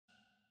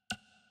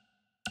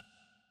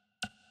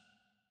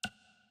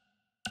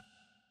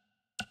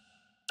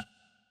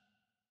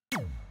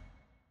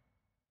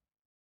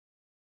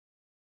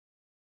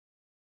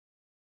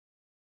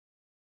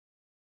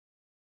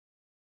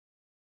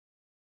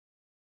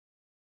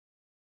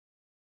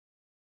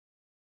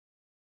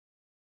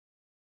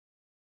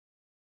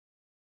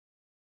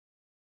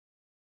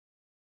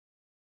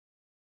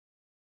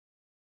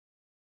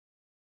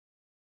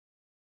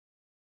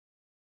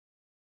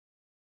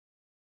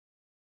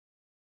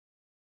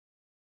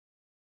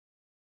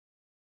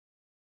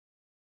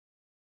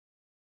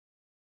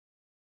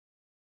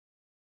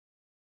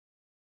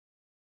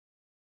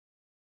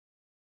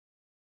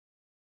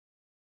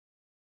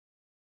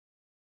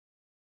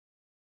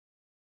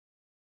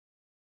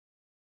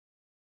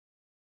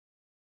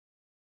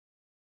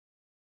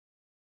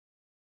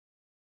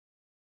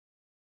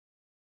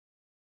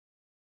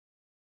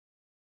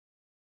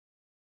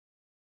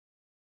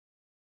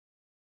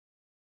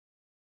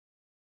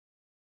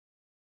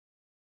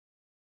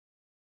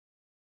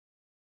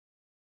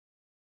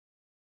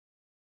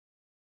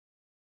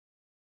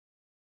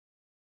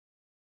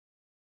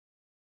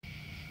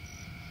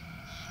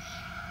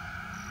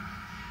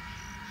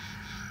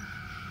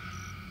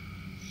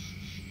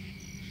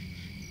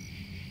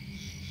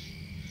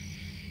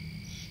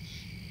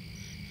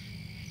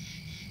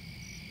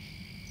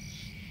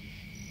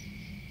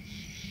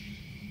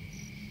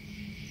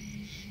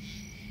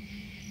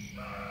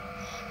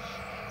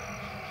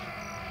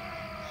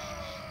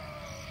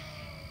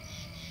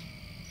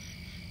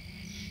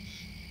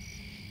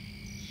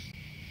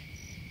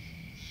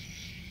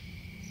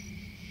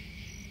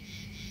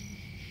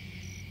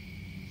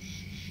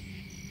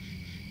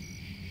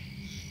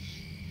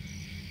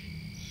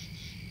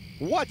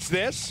What's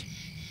this?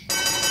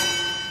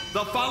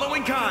 The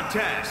following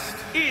contest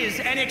is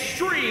an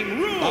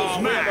Extreme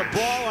Rules match. We have a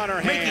ball on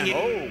our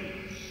hand.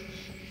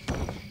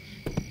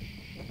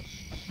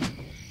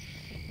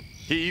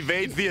 He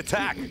evades the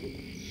attack.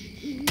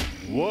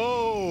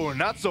 Whoa,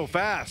 not so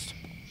fast.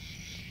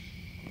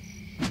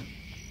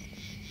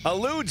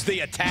 Eludes the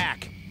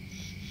attack.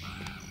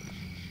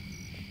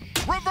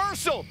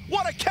 Reversal!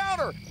 What a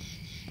counter!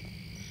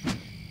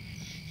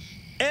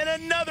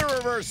 And another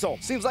reversal.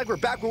 Seems like we're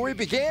back where we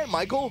began,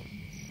 Michael.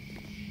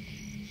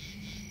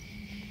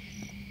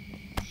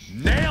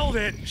 Nailed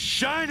it,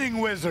 Shining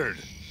Wizard.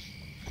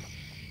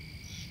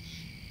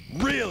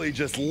 Really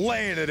just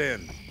laying it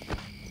in.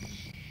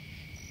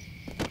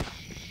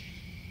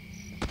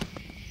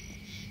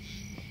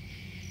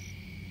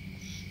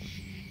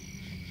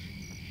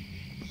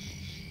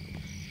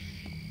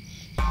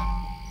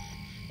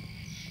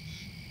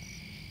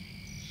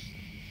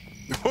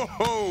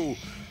 Whoa!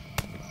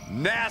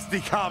 Nasty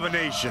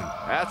combination.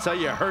 That's how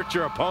you hurt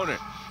your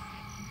opponent.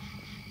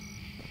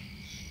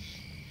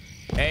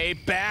 A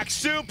back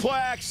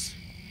suplex.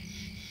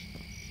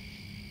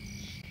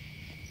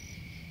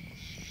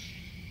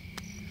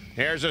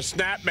 Here's a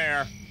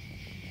snapmare.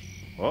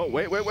 Oh,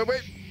 wait.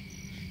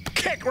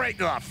 Kick right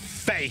in the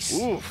face.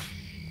 Oof.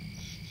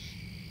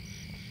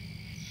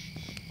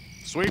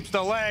 Sweeps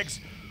the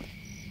legs.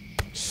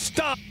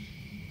 Stop.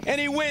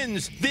 And he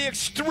wins the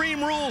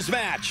Extreme Rules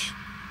match.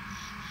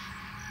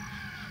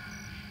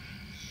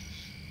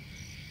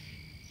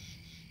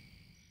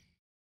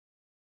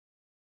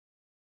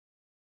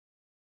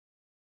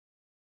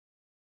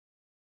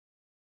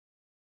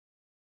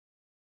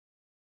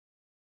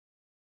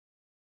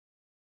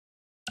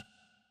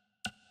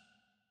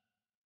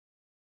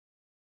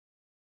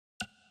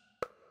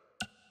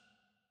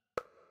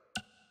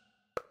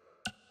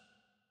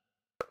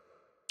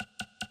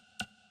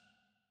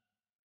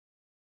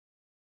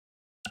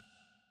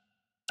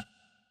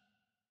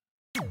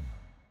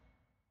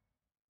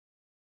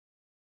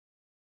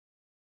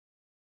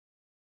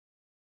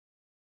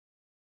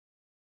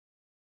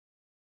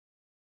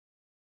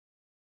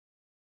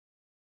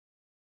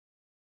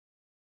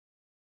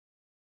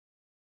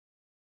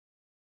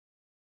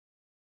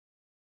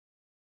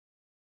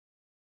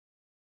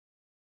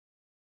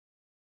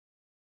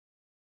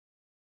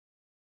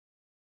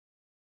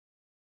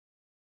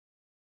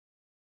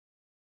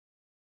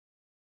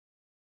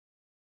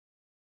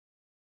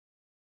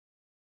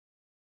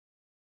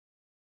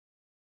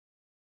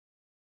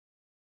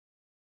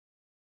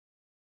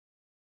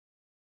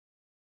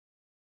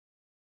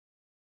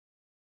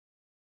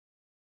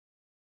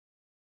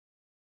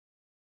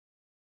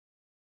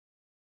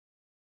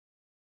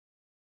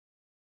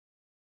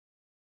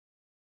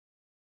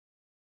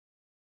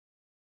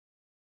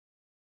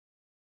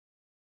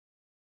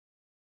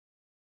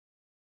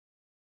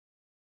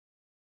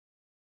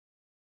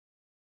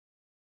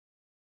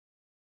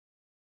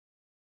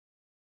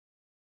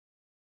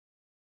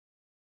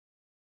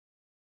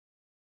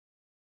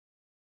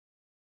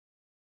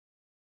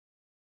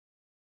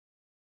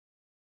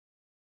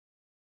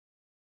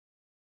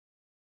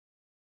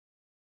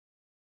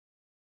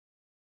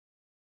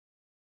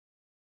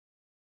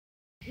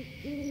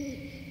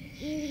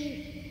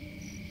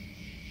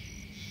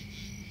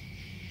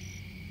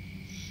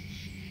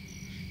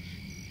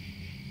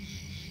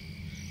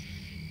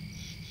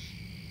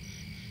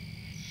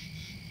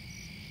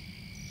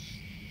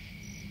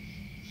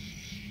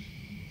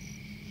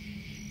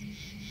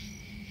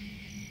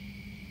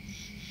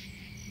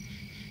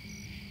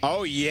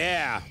 Oh,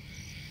 yeah.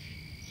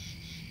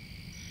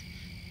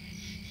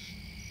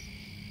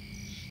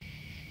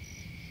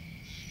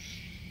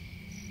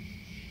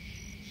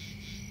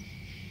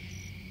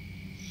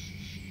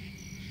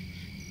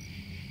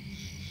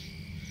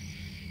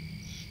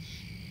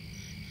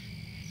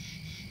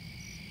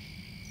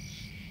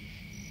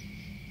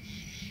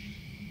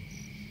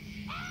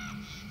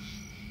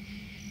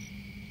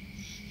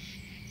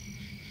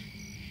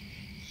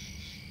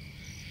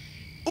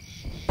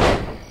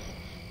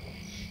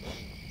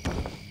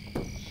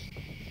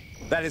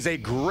 That is a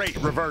great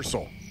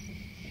reversal.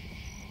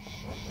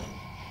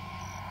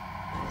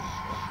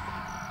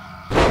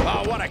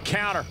 Oh, what a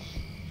counter.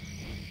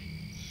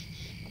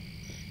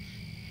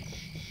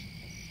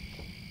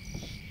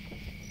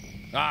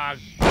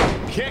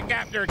 Kick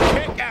after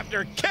kick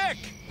after kick.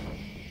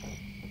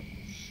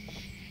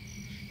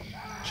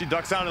 She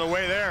ducks out of the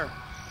way there.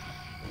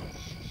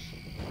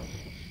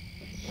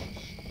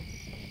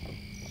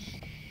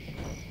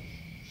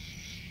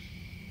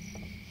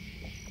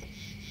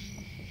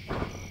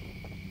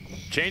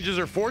 Changes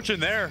her fortune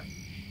there.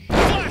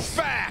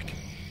 Flashback.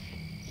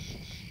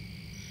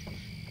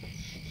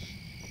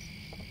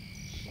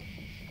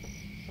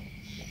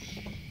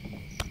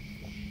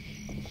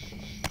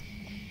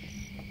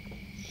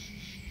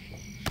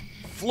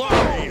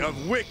 Flurry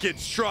of wicked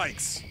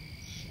strikes.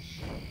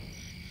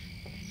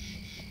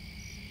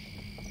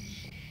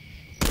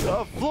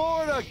 The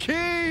Florida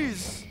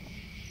Keys.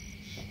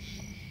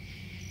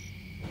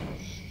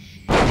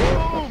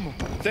 Boom.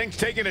 Things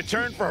taking a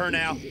turn for her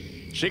now.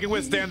 She can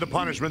withstand the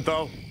punishment,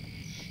 though.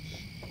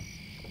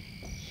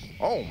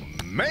 Oh,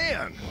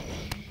 man.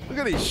 Look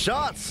at these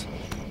shots.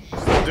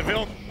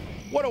 DeVille.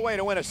 What a way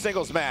to win a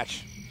singles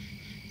match.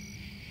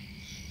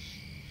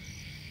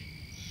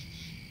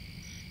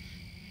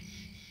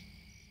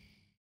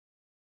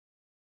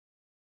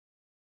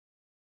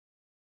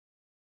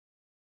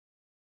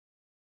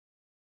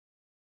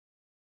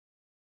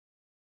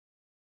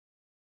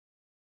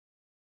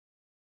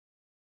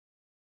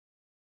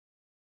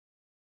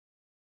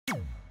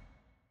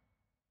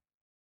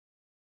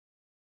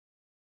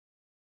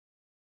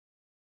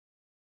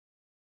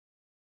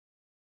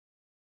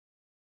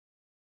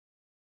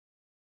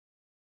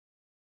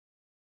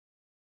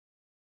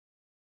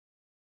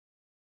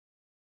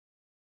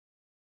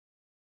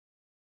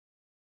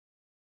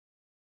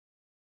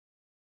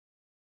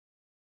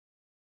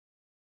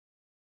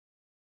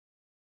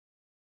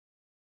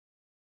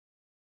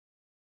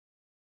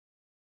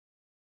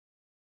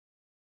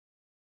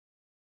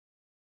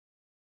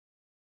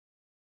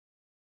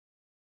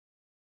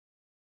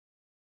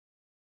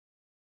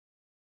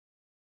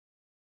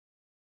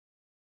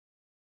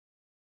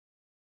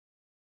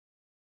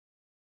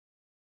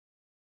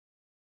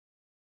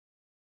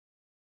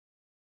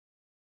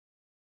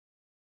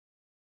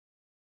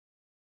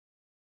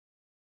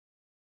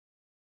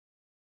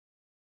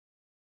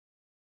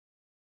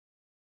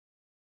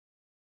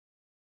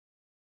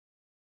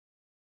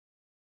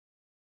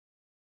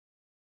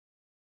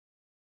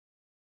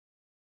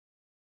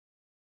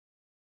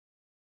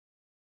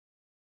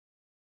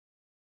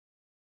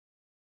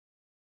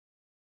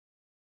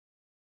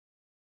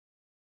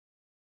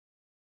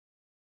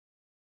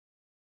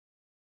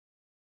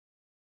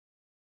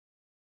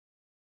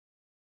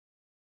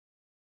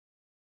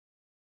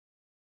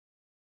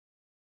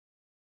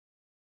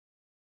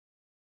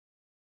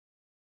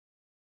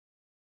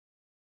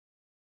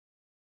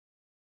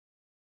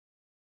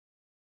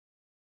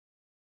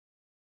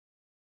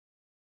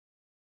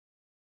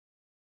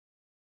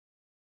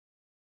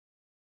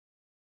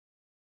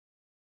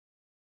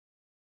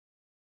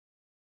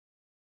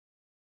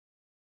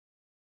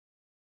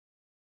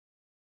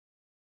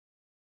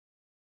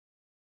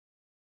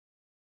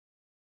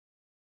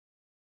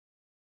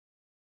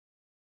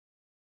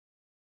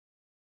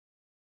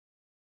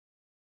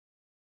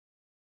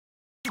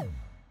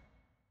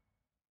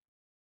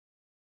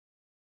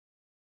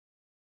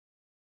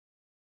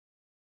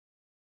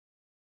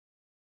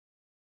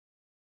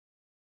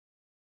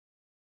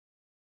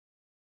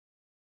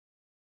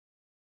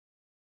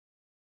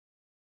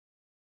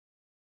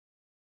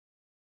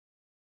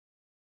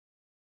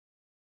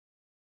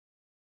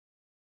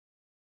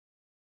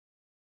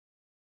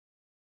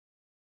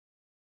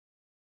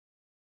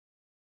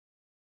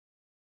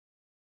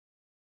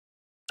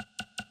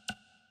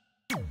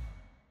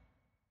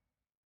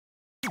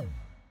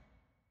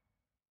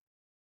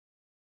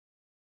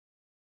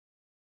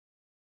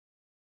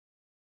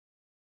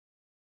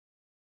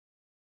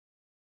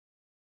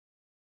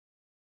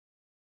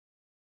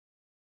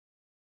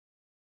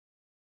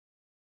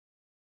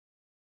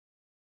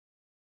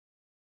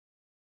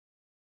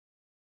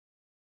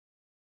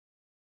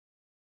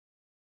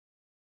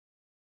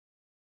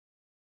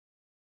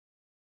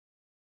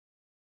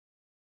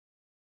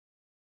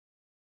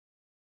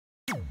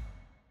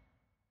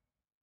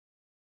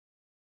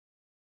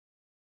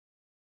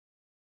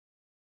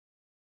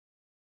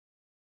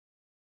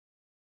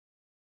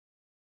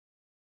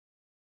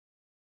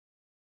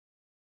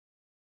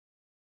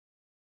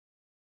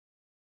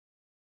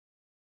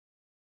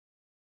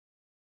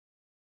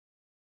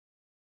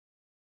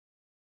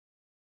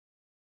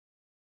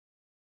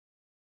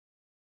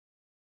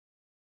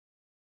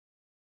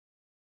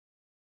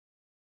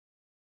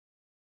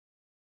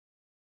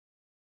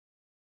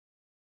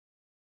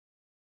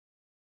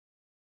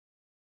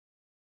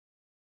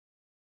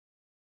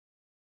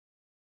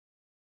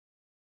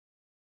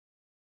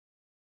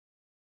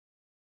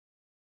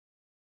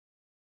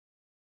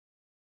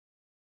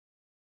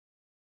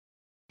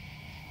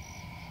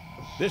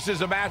 This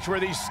is a match where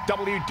these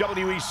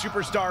WWE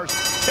superstars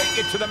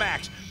take it to the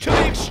max, to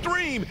the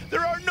extreme. There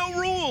are no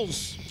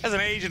rules. As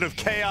an agent of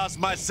chaos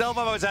myself,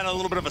 I've always had a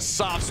little bit of a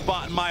soft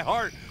spot in my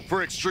heart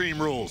for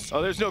Extreme Rules.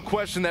 Oh, there's no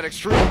question that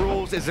Extreme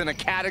Rules is in a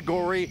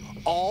category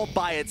all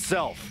by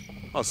itself.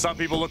 Well, some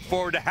people look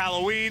forward to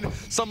Halloween,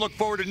 some look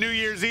forward to New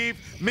Year's Eve.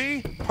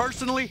 Me,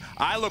 personally,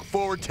 I look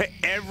forward to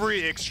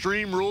every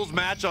Extreme Rules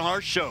match on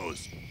our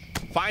shows.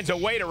 Finds a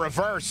way to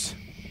reverse.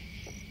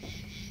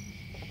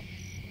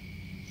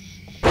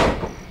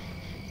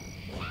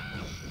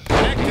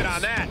 Connected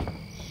on that.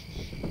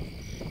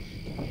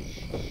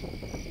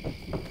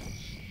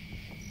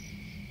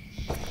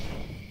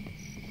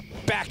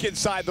 Back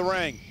inside the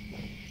ring.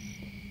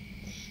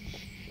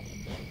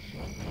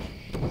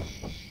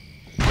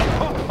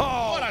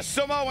 Oh, what a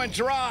Samoan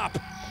drop.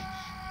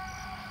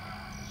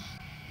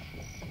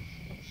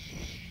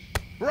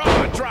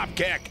 Raw drop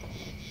kick.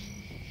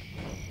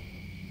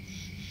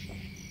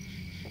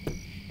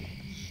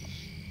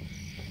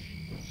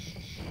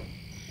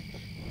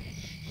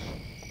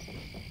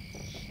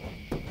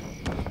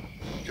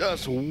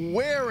 Just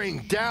wearing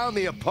down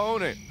the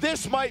opponent.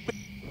 This might be...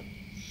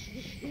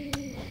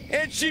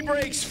 And she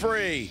breaks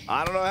free.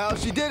 I don't know how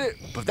she did it,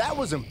 but that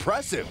was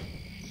impressive.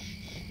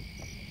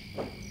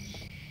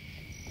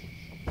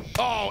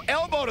 Oh,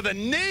 elbow to the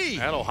knee.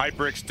 That'll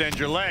hyperextend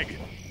your leg.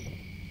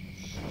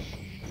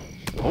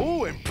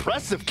 Oh,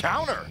 impressive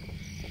counter.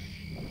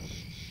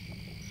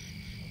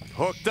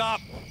 Hooked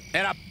up.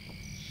 And a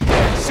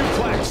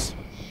suplex.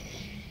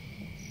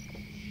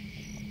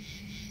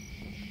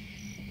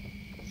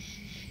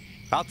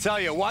 I'll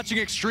tell you, watching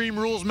Extreme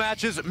Rules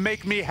matches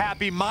make me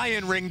happy. My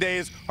in-ring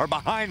days are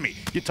behind me.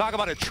 You talk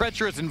about a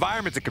treacherous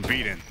environment to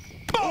compete in.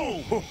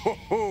 Boom! Ho, ho,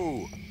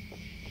 ho.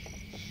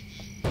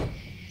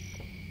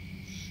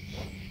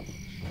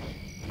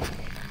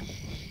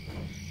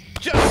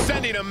 Just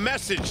sending a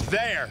message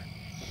there.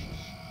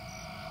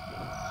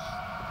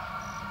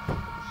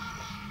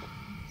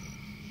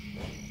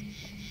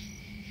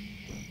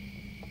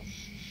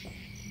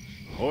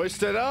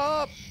 Hoisted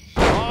up.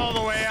 All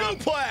the way up.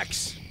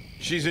 Suplex.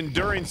 She's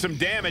enduring some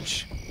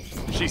damage.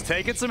 She's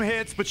taking some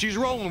hits, but she's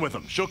rolling with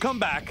them. She'll come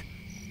back.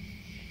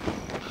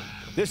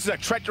 This is a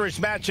treacherous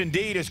match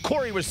indeed, as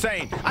Corey was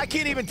saying. I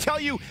can't even tell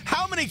you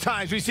how many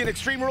times we've seen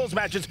Extreme Rules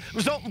matches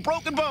result in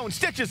broken bones,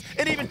 stitches,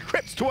 and even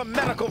trips to a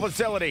medical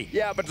facility.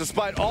 Yeah, but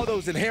despite all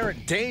those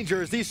inherent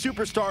dangers, these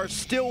superstars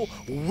still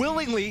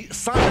willingly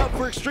sign up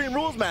for Extreme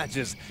Rules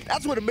matches.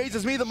 That's what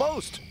amazes me the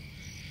most.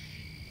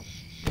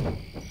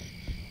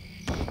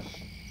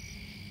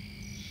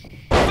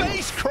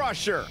 Face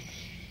crusher.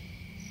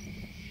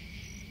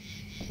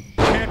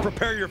 Can't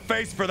prepare your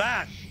face for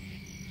that.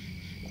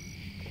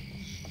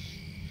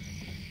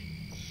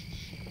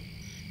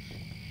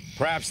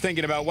 Perhaps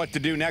thinking about what to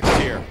do next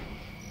here.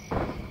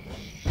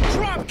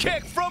 Drop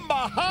kick from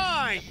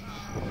behind.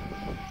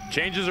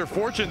 Changes her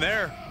fortune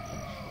there.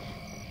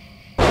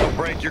 Don't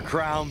break your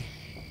crown.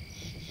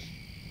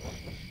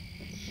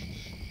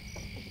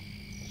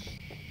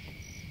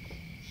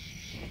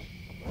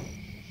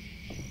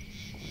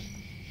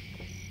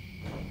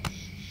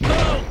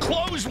 Oh,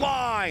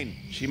 clothesline.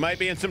 She might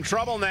be in some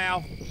trouble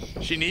now.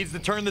 She needs to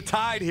turn the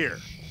tide here.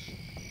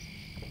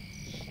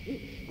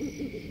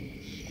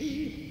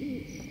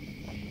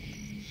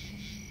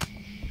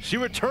 She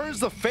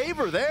returns the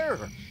favor there.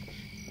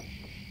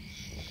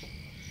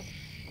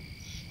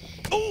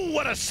 Ooh,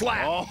 what a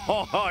slap.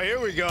 Oh,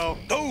 here we go.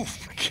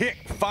 Oof, kick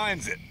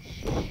finds it.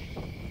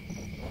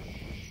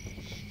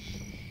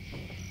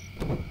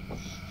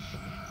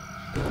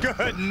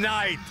 Good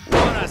night.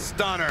 What a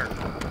stunner.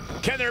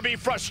 Can there be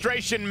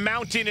frustration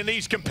mounting in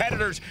these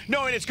competitors,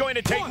 knowing it's going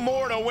to take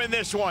more to win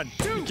this one?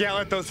 You can't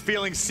let those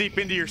feelings seep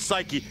into your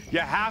psyche. You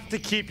have to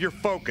keep your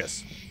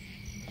focus.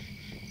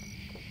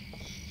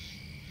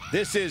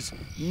 This is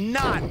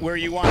not where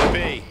you want to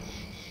be.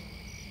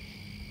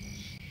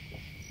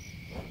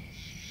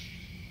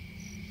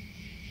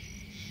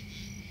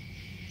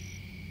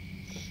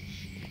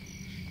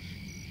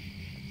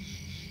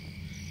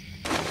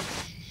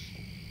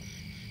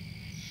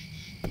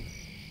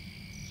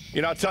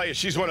 You know, I'll tell you,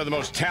 she's one of the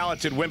most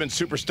talented women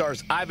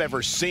superstars I've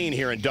ever seen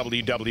here in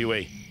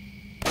WWE.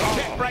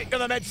 Kick right to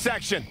the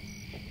midsection.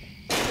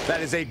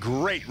 That is a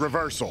great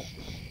reversal.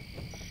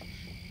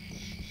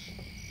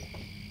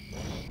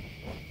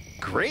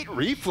 Great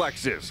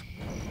reflexes.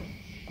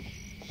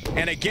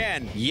 And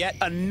again, yet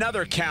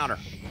another counter.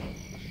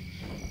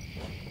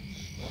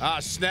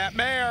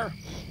 Snapmare.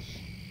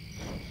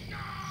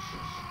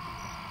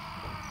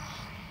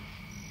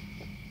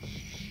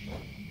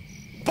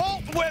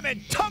 Both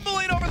women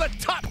tumbling over the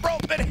top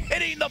rope and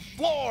hitting the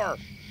floor.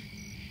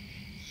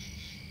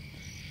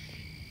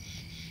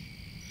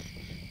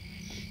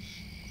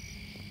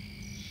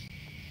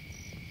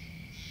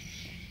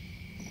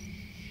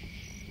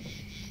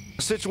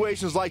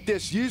 Situations like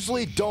this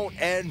usually don't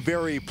end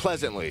very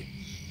pleasantly.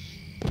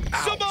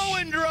 Ouch.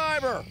 Samoan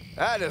driver.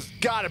 That has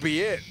got to be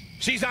it.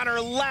 She's on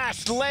her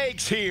last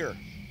legs here.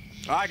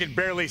 I can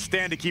barely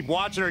stand to keep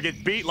watching her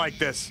get beat like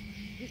this.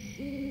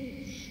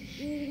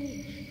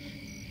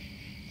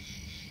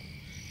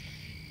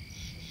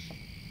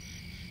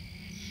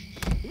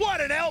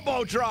 What an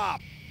elbow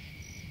drop.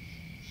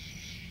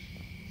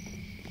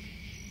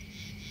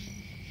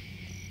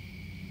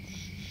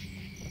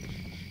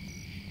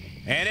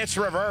 And it's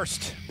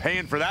reversed.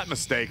 Paying for that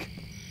mistake.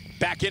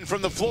 Back in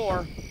from the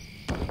floor.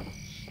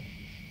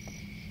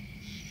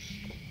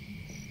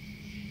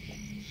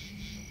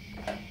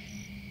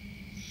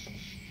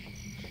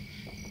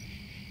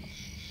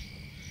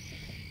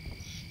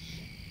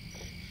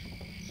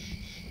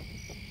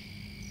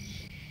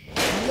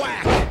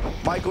 Whack!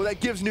 Michael, that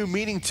gives new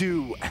meaning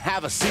to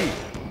have a seat.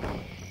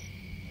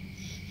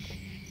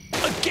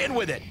 Again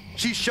with it.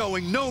 She's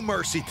showing no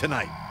mercy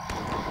tonight.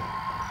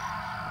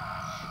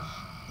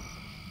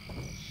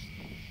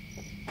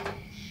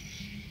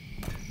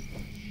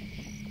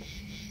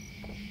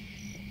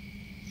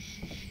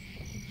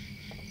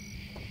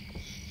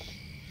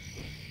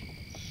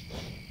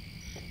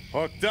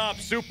 Hooked up,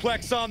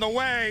 suplex on the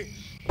way.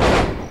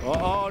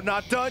 Uh-oh,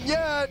 not done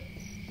yet.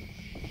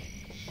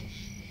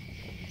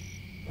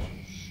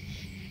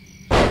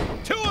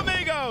 2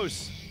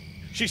 goes.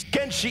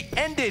 Can she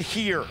end it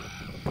here?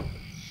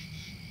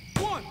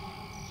 One.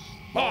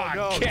 Oh,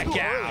 no, kick too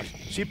out. early.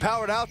 She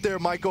powered out there,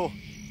 Michael.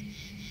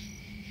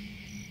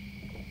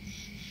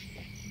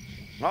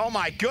 Oh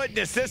my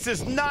goodness, this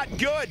is not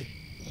good.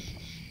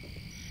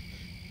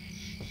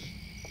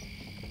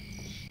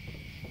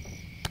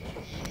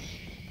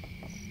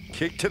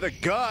 Kick to the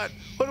gut.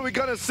 What are we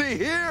gonna see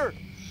here?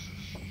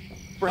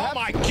 Oh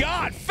my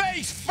God,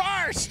 face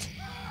first.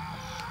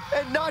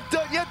 And not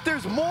done yet,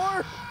 there's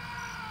more?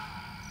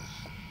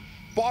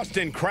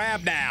 Boston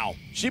Crab now.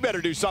 She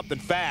better do something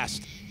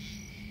fast.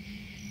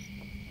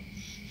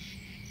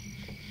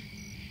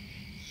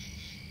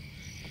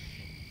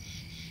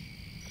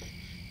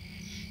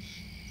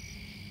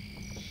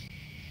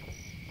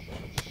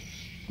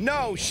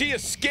 No, she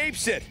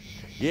escapes it.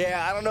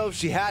 Yeah, I don't know if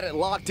she had it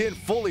locked in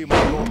fully,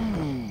 Michael.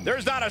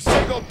 There's not a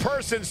single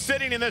person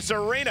sitting in this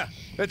arena.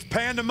 It's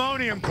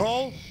pandemonium,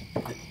 Cole.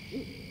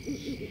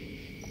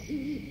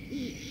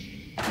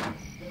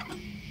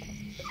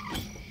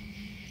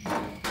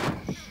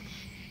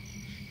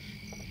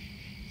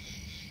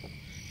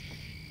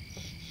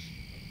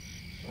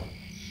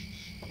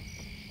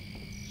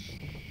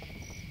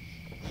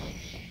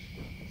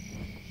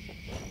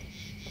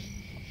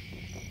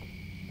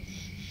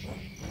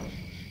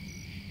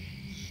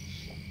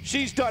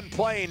 She's done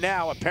playing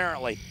now,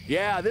 apparently.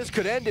 Yeah, this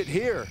could end it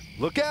here.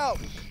 Look out.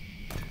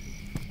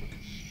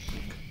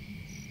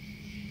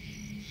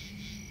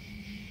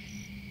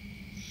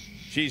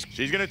 She's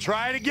gonna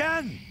try it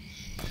again.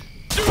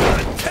 To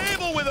the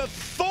table with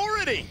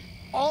authority.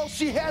 All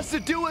she has to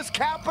do is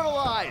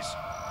capitalize.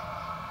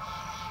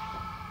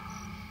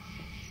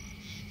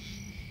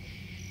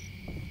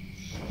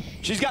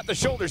 She's got the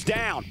shoulders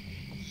down.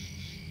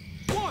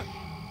 1,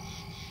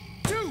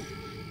 2,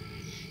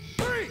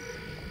 3.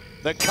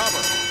 The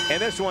cover, and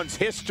this one's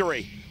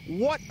history.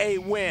 What a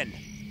win.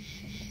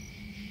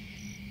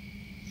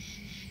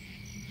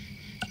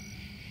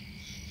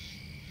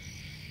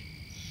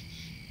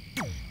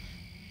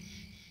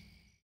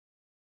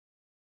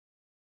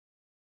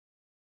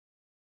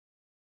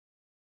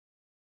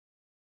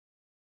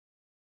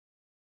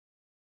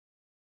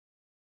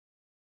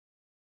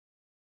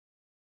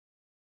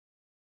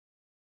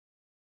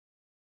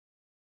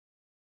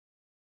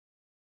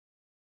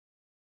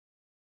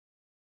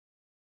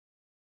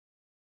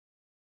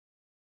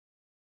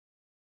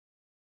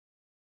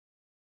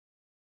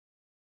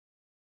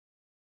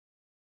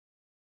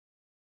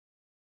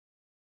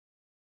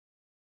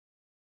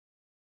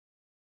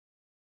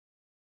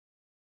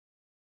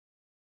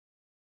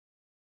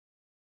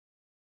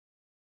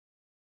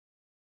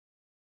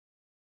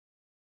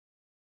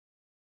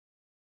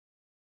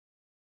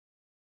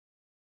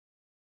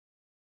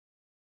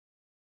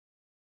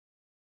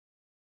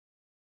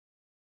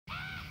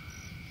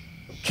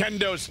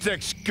 Kendo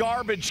sticks,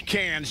 garbage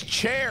cans,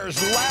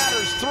 chairs,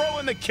 ladders, throw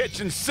in the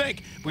kitchen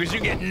sink because you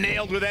get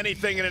nailed with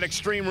anything in an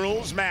Extreme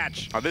Rules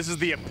match. This is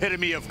the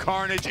epitome of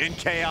carnage and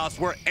chaos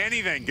where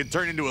anything can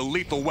turn into a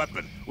lethal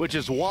weapon. Which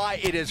is why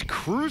it is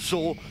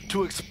crucial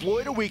to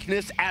exploit a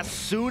weakness as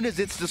soon as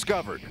it's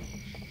discovered.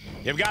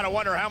 You've got to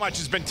wonder how much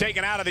has been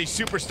taken out of these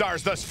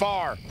superstars thus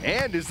far.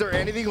 And is there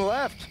anything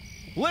left?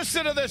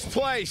 Listen to this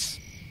place.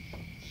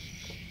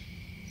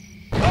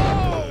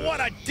 Oh, what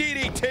a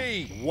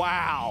DDT.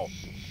 Wow.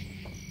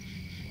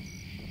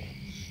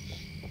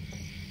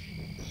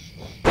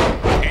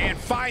 And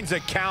finds a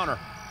counter.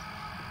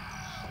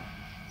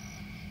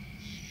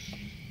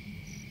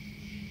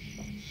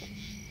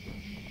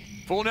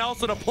 Full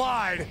Nelson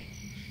applied.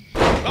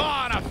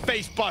 Oh, and a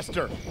face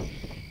buster.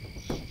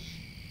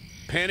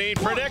 Pinning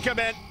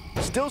predicament.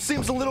 Still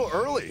seems a little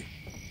early.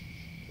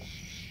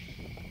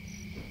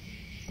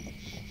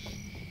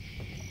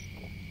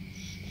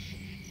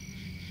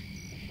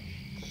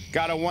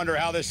 Gotta wonder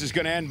how this is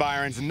gonna end,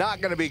 Byron. It's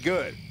not gonna be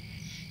good.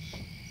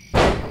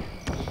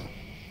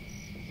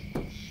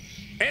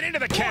 And into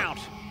the count.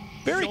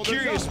 Very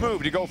curious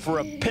move to go for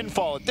a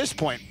pinfall at this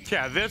point.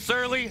 Yeah, this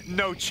early,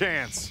 no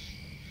chance.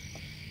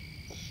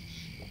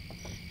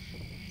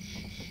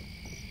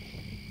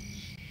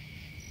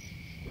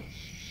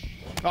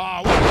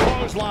 Oh, what a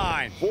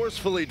clothesline.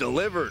 Forcefully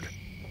delivered.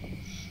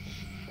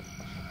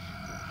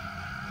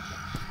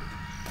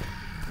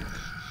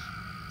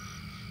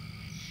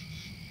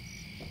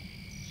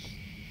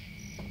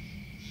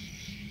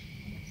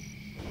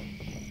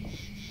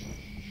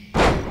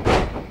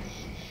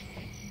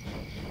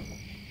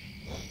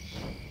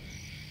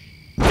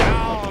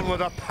 Down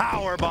with a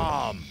power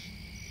bomb.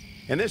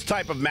 In this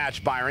type of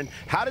match, Byron,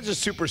 how does a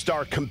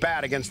superstar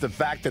combat against the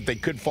fact that they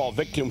could fall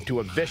victim to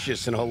a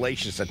vicious and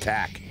hellacious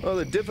attack? Well,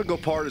 the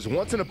difficult part is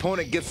once an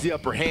opponent gets the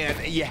upper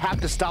hand, you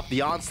have to stop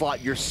the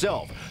onslaught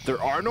yourself.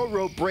 There are no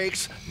rope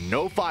breaks,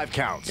 no 5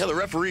 counts. Yeah, the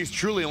referee's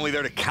truly only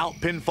there to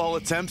count pinfall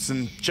attempts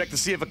and check to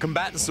see if a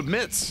combatant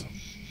submits.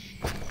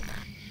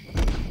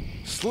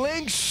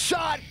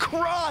 Slingshot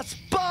cross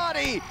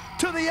body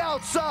to the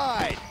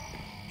outside.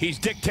 He's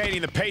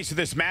dictating the pace of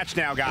this match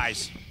now,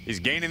 guys. He's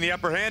gaining the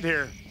upper hand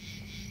here.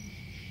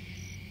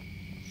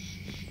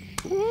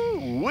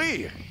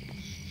 Woo-wee.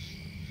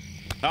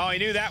 Oh, he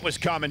knew that was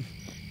coming.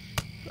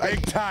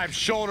 Big time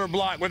shoulder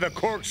block with a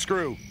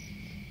corkscrew.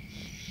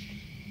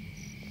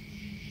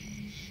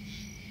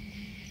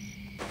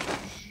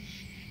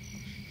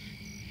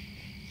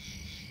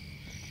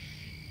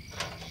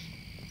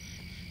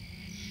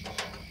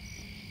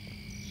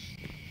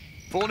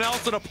 Full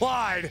Nelson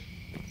applied.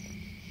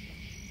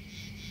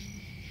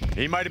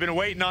 He might have been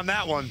waiting on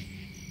that one.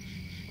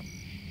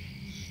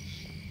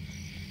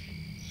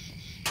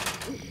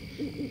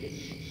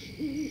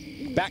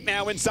 Back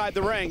now inside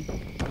the ring.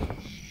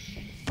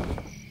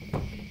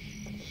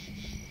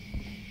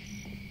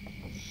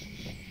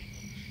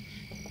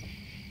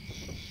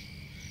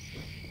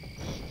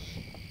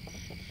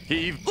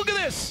 Heave. Look at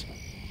this.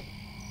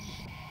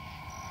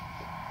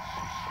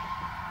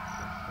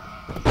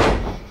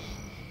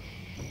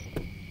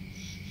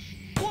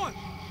 One.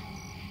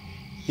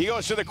 He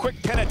goes for the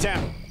quick pin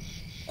attempt.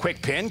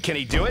 Quick pin, can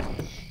he do it?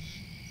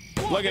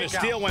 Looking to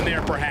steal one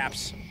there,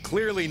 perhaps.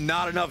 Clearly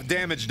not enough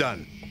damage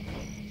done.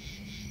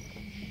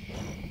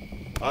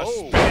 A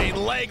spinning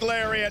leg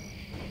lariat.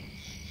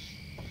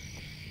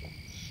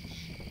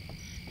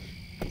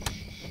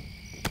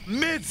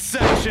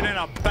 Midsection and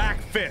a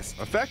back fist.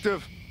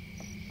 Effective.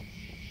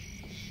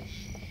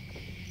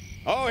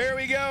 Oh, here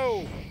we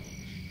go.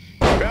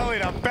 Belly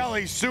to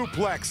belly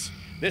suplex.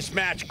 This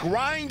match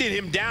grinded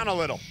him down a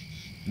little.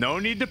 No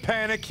need to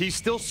panic. He's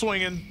still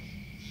swinging.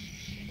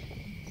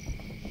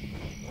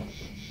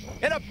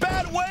 In a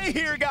bad way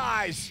here,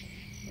 guys.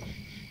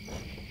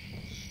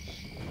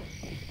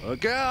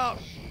 Look out.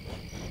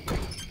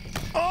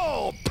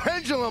 Oh,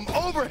 pendulum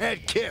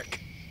overhead kick.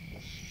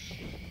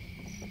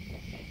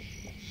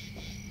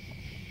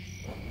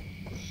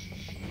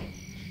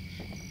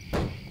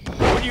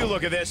 When you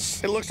look at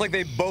this, It looks like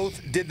they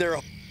both did their...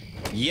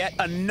 yet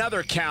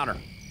another counter.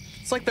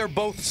 It's like they're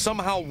both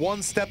somehow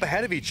one step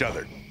ahead of each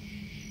other.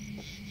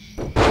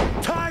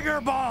 Tiger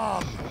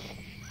Bomb!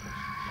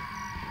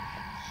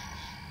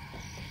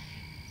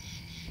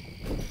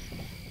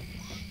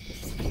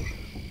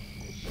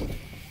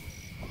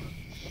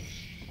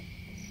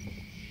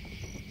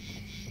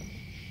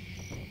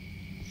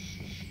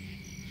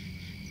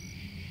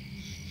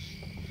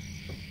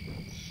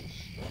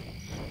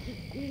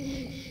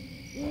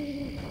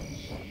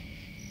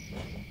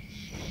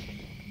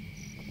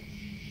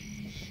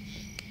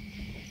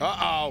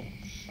 Uh-oh.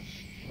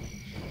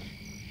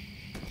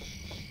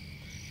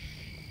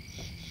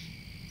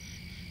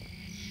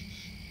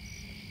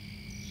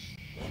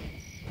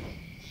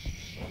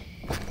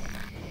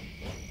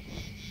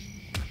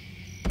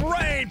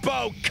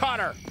 Rainbow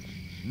cutter.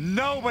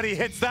 Nobody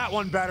hits that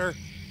one better.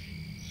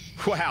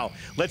 Wow,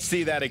 let's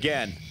see that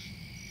again.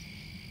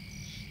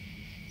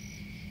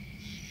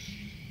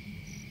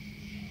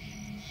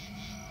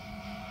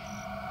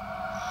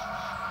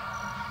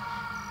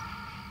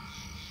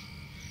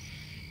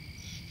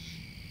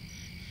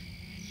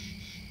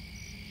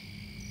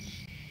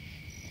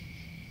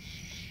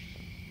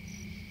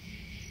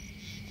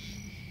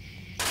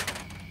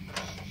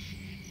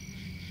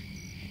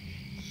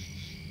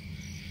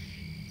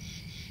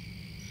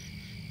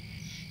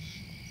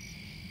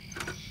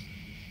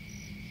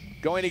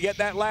 Going to get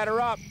that ladder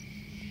up.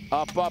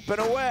 Up, up, and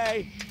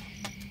away.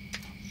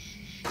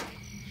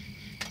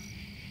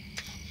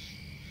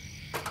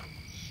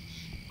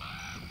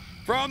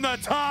 From the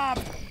top.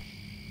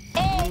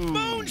 Oh,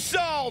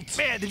 moonsault!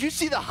 Man, did you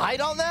see the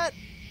height on that?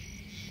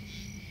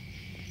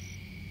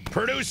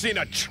 Producing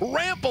a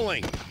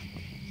trampling.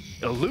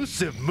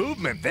 Elusive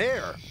movement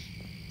there.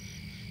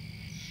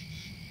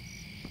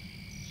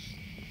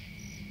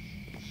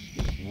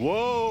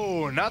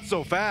 Whoa, not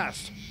so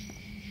fast.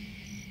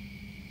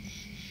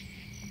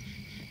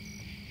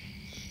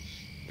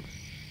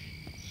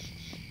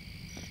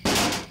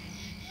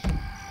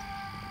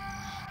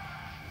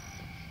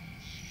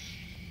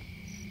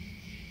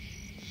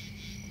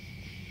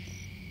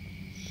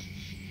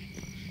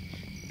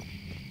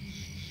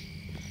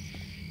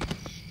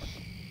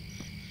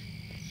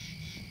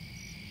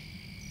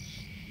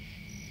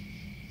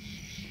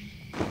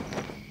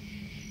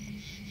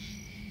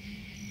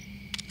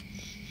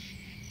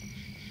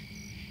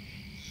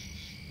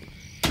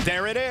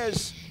 There it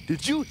is.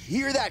 Did you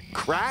hear that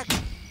crack?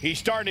 He's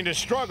starting to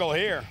struggle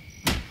here.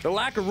 The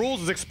lack of rules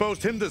has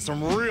exposed him to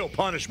some real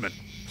punishment.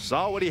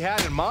 Saw what he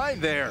had in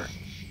mind there.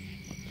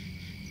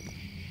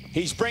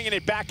 He's bringing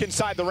it back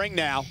inside the ring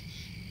now.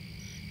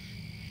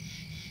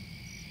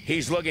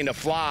 He's looking to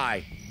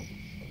fly.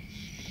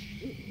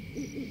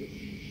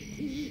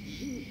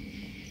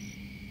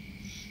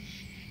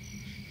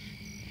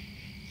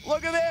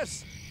 Look at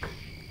this.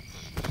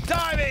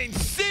 Diving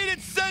seated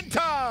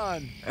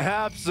senton.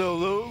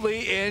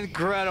 Absolutely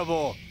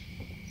incredible.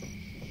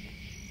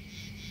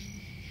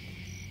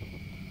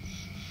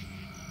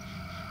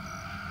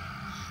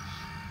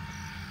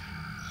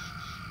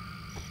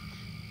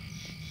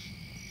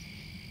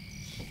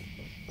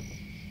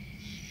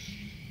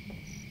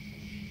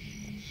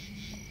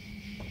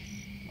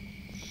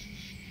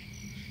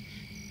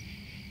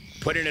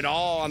 Putting it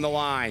all on the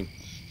line.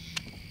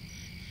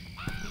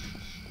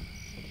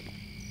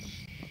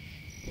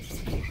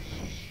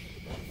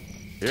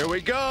 Here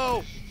we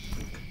go.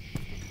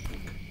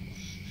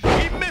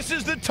 He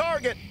misses the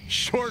target.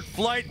 Short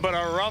flight, but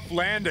a rough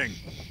landing.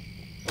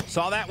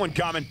 Saw that one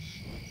coming.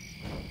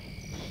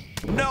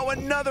 No,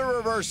 another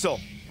reversal.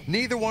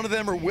 Neither one of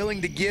them are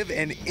willing to give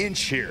an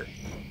inch here.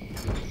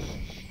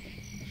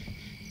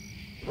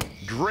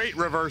 Great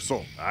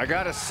reversal. I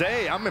gotta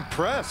say, I'm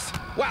impressed.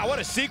 Wow, what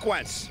a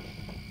sequence.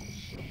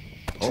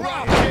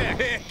 Drop kick.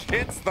 kick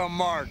hits the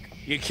mark.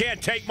 You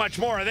can't take much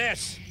more of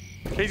this.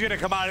 He's gonna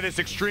come out of this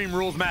Extreme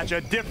Rules match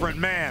a different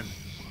man.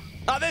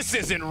 Oh, this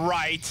isn't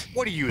right.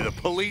 What are you, the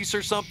police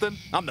or something?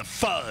 I'm the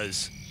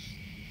fuzz.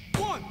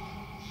 1,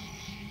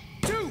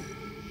 2.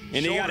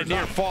 And he got a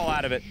near fall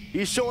out of it.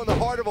 He's showing the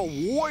heart of a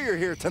warrior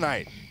here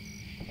tonight.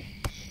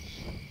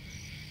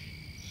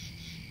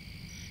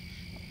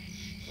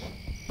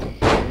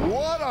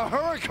 What a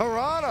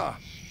hurricanrana!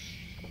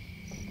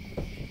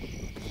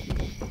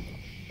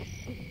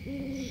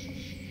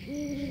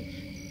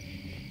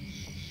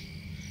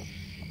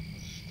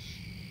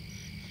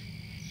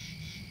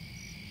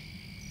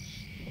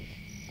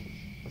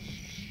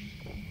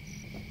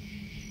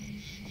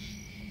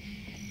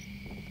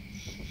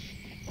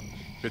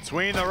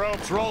 Between the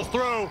ropes, rolls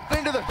through.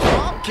 Into the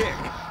drop kick.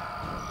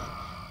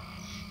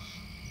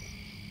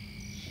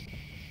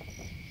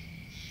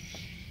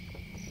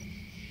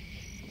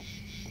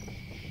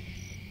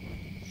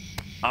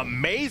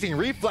 Amazing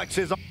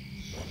reflexes.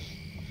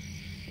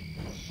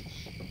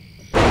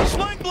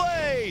 Sling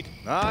blade!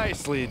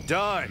 Nicely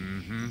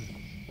done.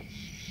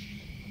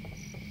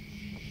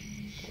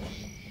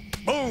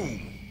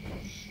 Boom.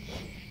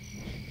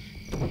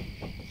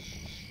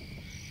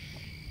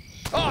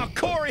 Oh,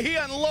 Corey, he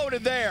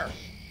unloaded there.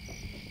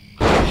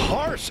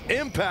 Harsh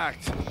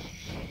impact.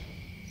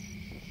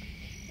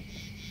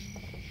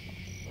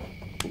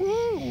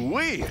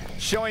 Woo-wee.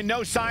 Showing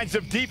no signs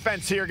of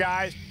defense here,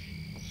 guys.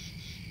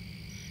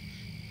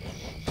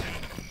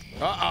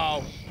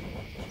 Uh-oh.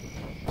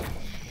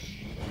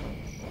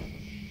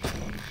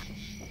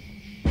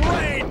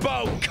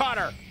 Rainbow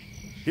cutter.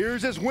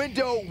 Here's his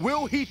window.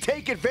 Will he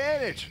take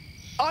advantage?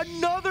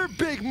 Another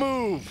big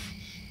move.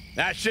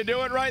 That should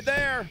do it right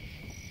there.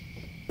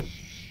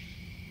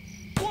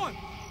 1,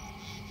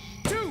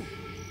 2.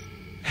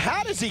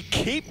 How does he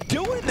keep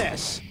doing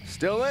this?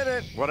 Still in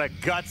it. What a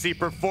gutsy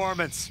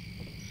performance.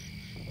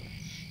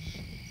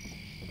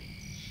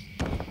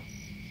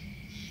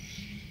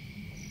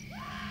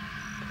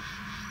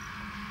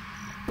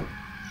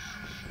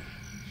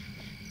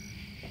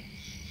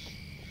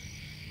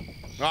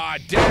 Ah,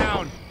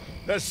 down.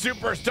 The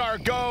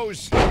superstar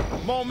goes.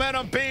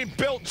 Momentum being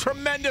built.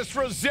 Tremendous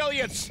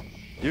resilience.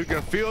 You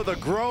can feel the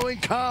growing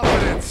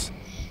confidence.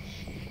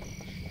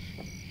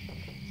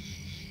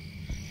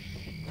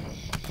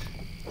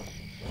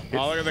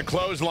 Oh, look at the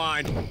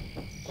clothesline.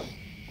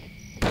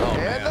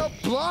 And the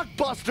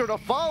blockbuster to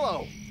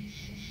follow.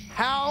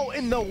 How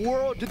in the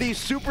world do these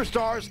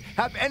superstars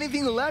have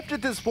anything left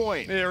at this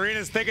point? The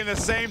arena's thinking the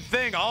same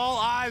thing. All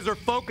eyes are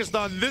focused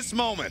on this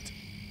moment.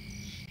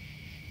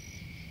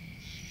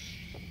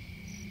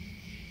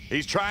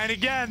 He's trying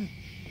again.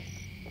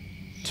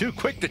 Too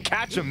quick to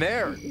catch him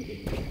there.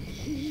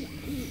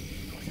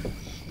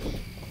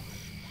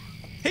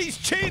 He's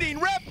cheating,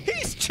 ref.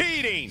 He's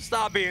cheating.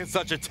 Stop being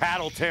such a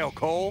tattletale,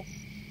 Cole.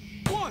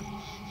 1,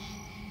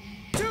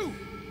 2,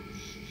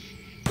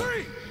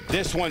 3.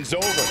 This one's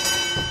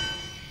over.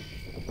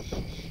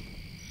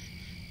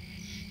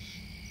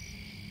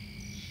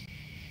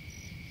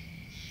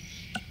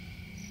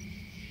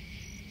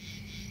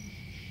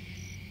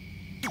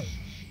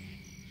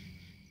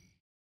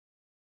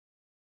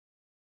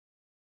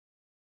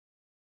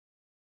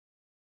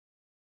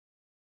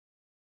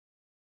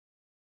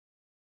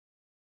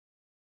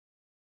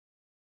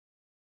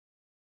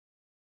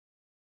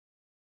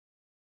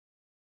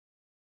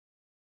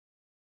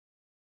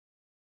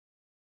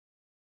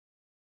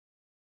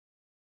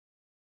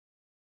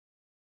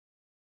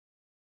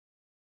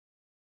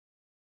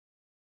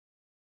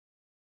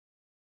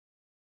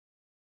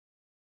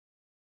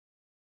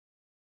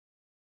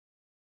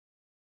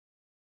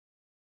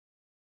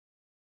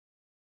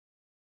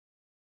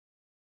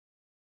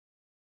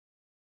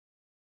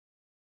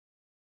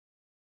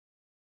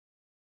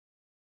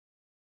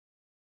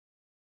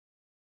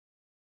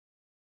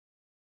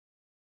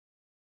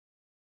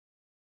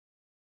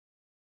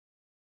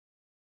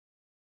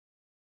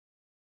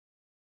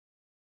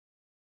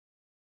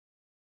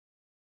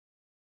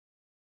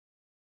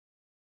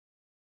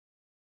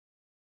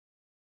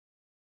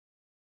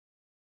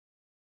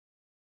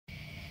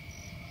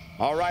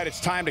 All right, it's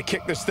time to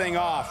kick this thing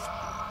off.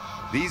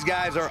 These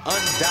guys are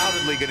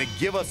undoubtedly going to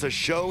give us a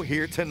show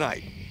here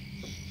tonight.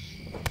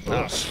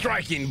 Oh,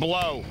 striking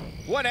blow.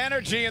 What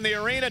energy in the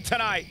arena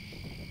tonight.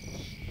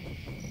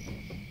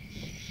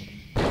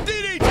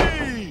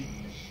 DDT!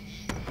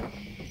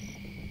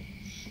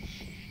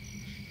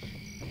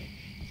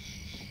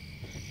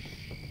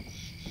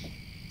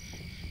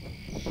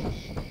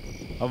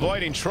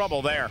 Avoiding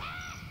trouble there.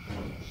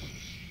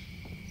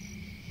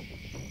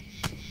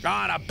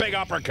 On a big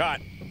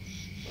uppercut.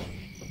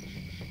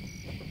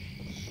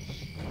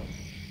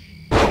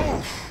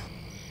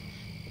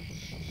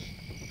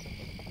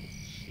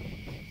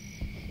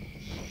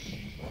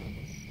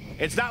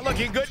 It's not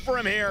looking good for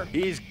him here.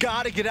 He's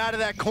got to get out of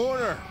that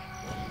corner.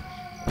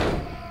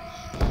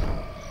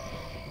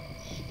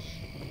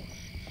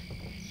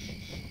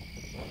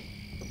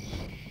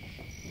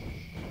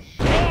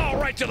 Oh,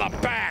 right to the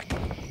back.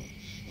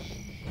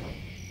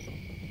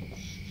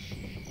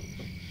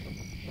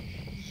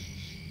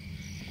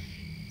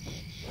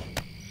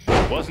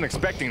 Wasn't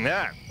expecting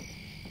that.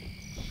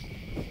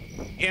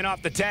 In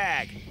off the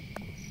tag.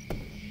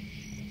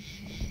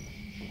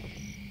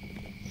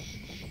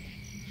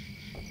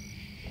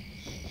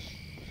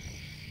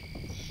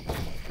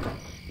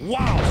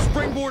 Wow,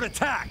 springboard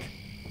attack.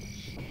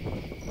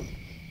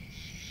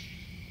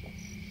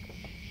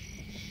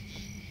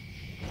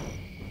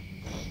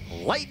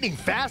 Lightning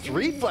fast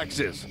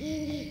reflexes.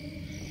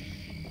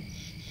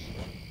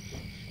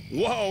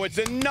 Whoa, it's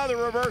another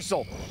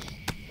reversal.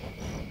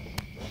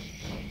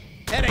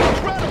 An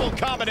incredible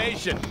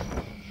combination.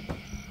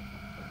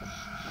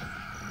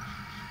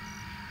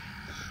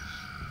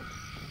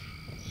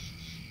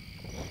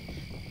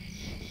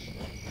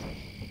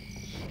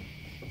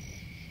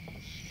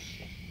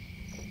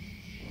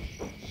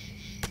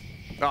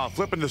 Oh,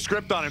 flipping the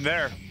script on him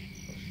there.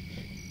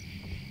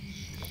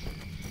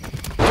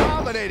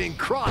 Dominating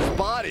cross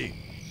body.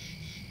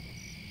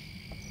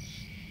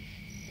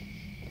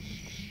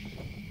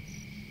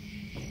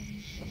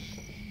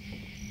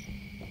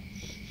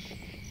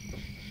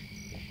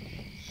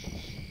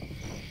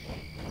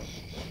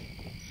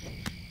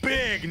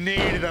 Big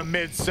knee to the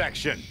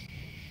midsection.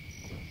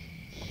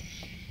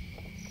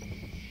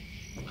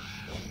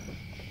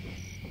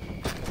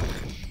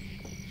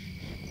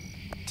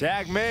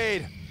 Tag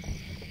made.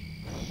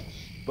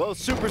 Both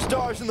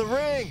superstars in the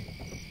ring.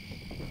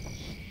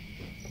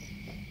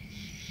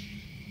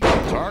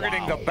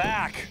 Targeting the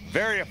back.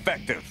 Very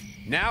effective.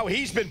 Now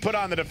he's been put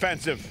on the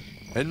defensive.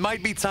 It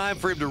might be time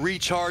for him to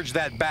recharge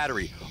that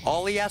battery.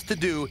 All he has to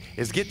do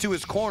is get to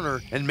his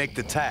corner and make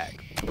the tag.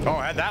 Oh,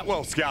 had that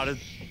well scouted.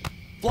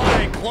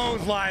 Flying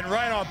clothesline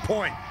right on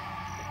point.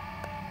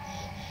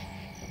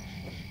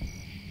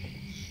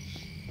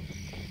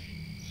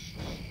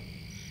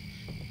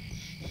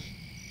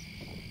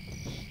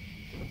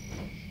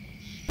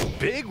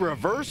 Big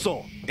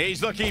reversal.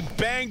 He's looking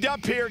banged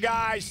up here,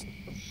 guys.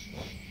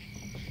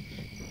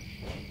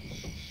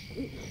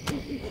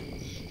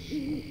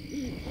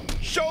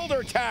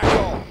 Shoulder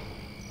tackle.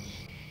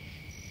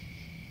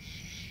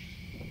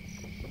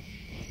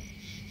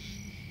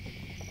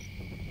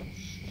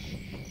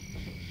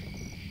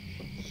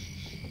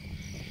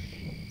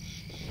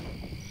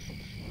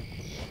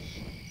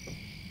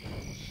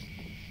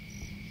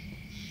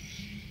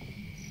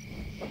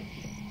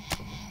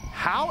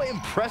 How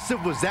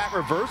impressive was that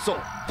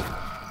reversal?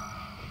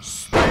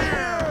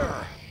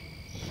 Spear.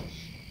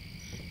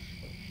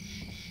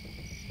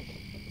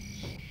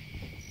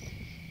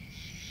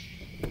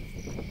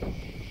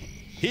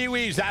 He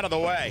weaves out of the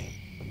way.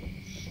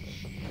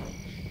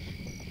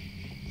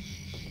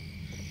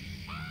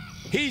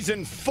 He's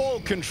in full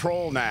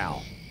control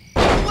now.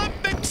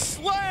 Olympic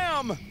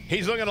slam!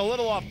 He's looking a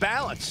little off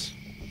balance.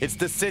 It's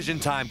decision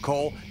time,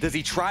 Cole. Does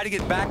he try to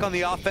get back on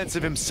the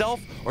offensive himself,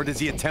 or does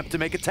he attempt to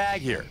make a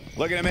tag here?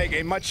 Looking to make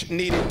a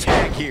much-needed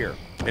tag here.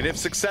 And if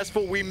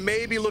successful, we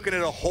may be looking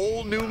at a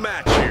whole new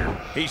match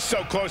here. He's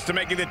so close to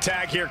making the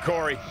tag here,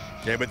 Corey.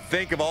 Yeah, but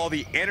think of all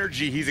the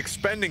energy he's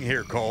expending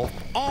here, Cole.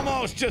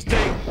 Almost just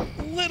a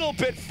little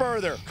bit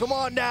further. Come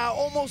on now,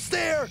 almost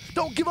there.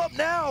 Don't give up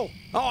now.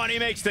 Oh, and he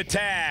makes the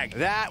tag.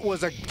 That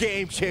was a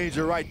game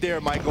changer right there,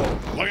 Michael.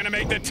 Looking to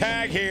make the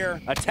tag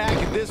here. A tag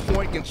at this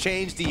point can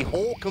change the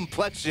whole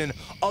complexion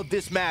of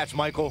this match,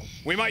 Michael.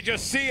 We might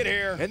just see it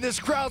here. And this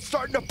crowd's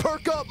starting to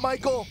perk up,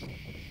 Michael.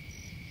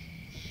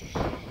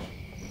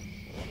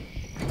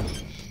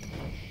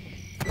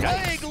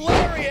 Big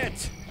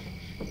lariat.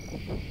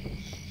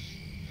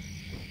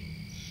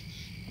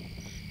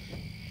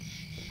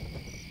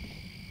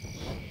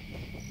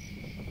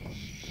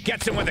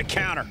 Gets him with a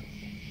counter.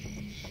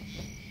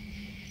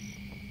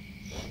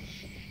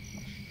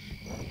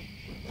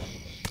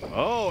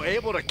 Oh,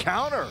 able to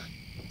counter.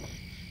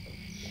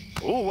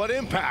 Ooh, what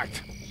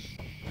impact.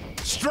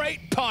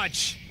 Straight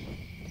punch.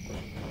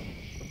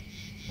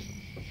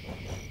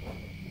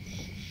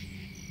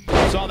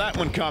 Saw that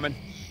one coming.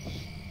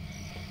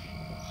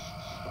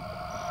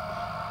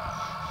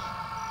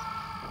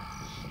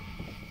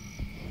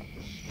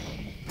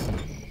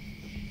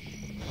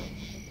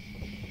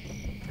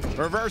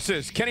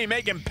 Reverses. Can he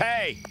make him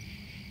pay?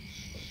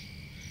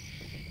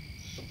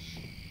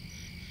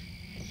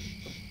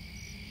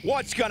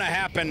 What's gonna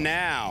happen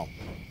now?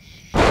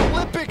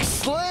 Olympic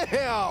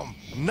slam.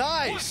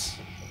 Nice.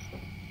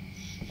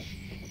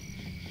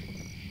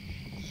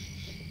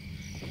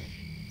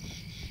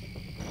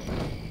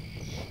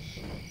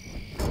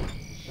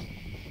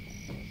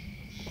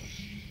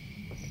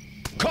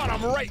 Caught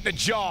him right in the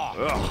jaw.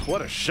 Ugh,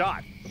 what a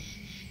shot.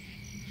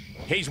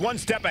 He's one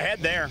step ahead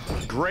there.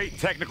 Great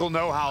technical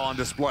know-how on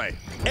display.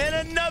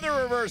 And another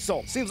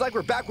reversal. Seems like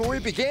we're back where we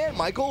began,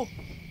 Michael.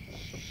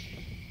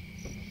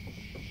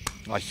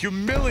 A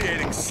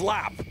humiliating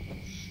slap.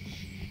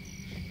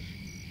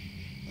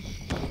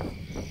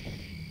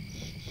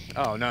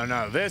 Oh,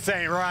 no, this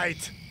ain't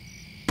right.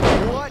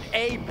 What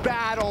a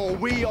battle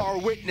we are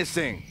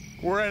witnessing.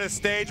 We're at a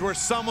stage where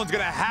someone's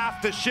gonna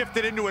have to shift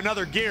it into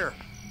another gear.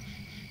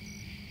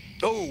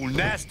 Oh,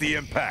 nasty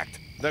impact.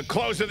 The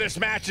close of this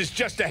match is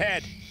just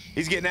ahead.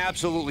 He's getting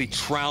absolutely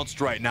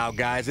trounced right now,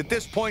 guys. At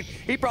this point,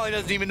 he probably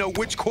doesn't even know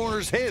which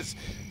corner's his.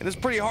 And it's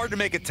pretty hard to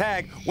make a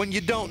tag when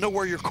you don't know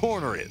where your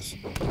corner is.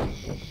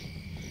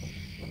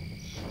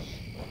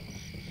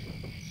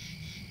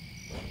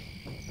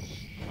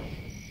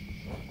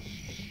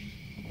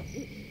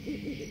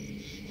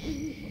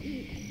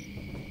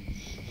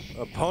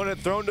 Opponent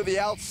thrown to the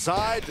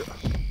outside.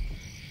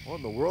 What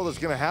in the world is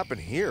going to happen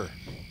here?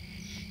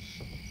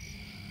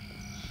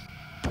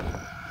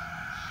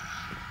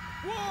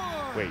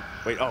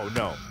 Wait, oh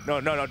no.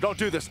 No, don't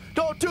do this.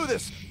 Don't do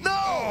this. No!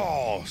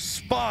 Oh,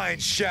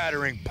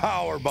 spine-shattering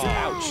powerbomb.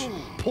 Ouch.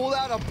 Pulled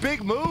out a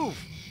big move.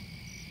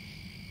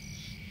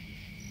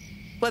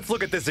 Let's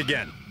look at this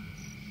again.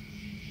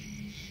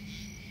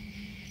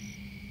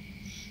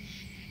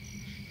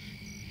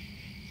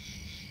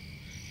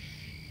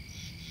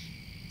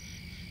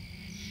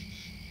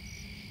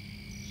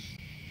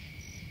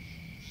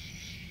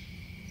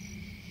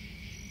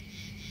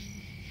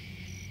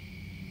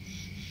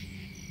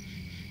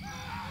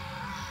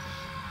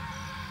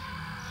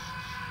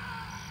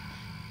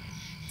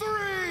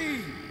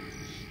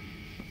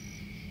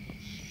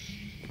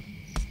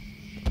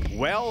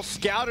 Well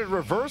scouted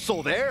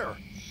reversal there.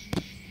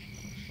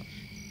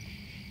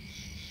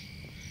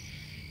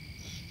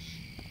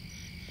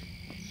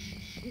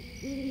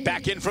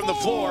 Back in from the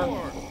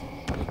floor.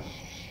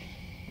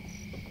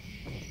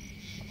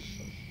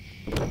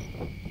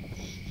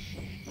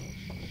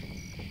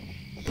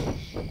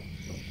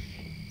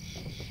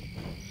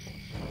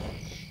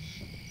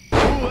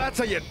 Ooh, that's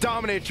how you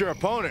dominate your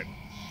opponent.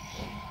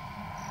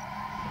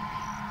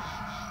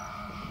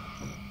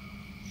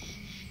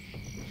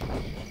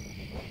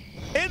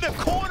 In the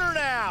corner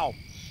now.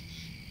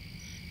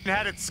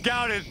 Had it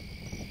scouted.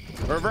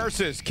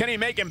 Reverses. Can he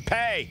make him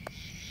pay?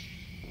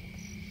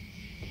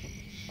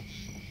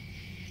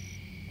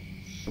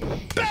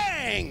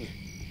 Bang!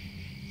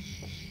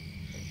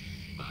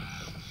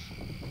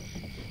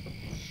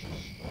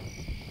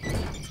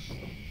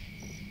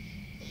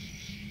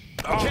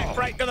 Kick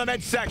right to the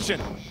midsection.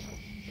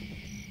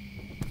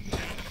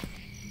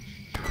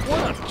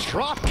 What a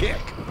drop kick.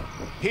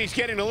 He's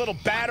getting a little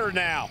battered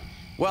now.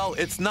 Well,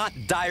 it's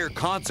not dire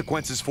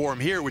consequences for him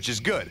here, which is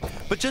good.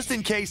 But just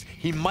in case,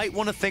 he might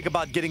want to think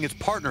about getting his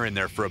partner in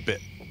there for a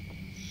bit.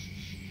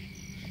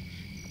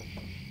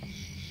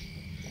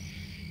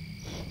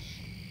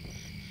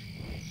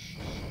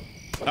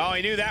 Oh,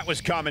 he knew that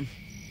was coming.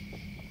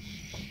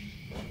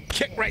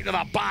 Kick right to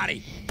the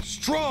body.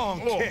 Strong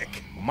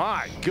kick.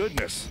 My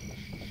goodness.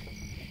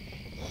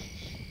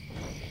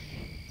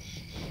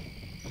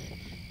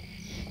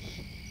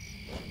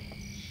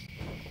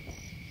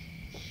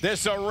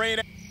 This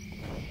arena.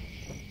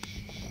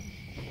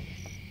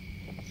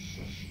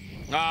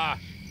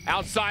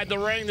 Outside the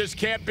ring, this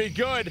can't be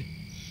good.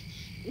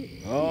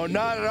 Oh,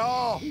 not at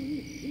all.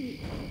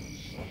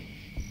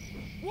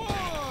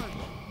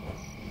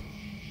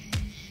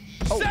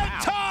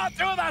 Senton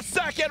through the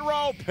second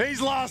rope. He's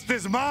lost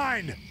his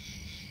mind.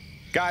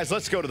 Guys,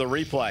 let's go to the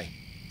replay.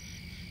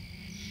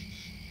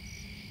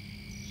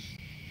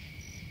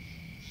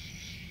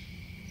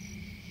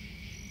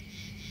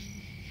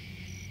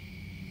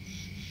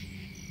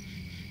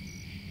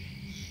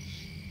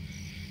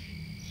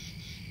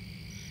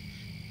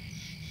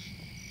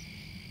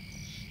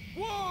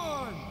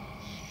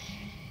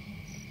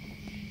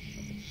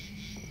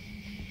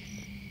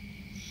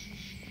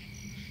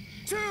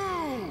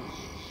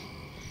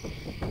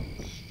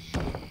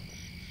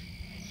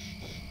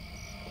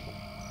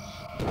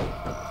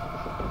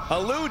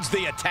 Eludes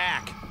the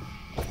attack.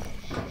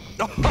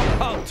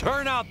 Oh,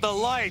 turn out the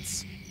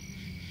lights.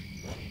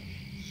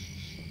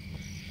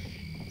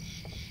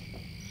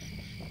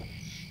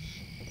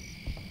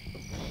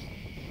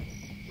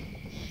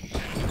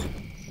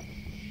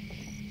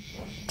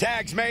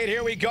 Tags made.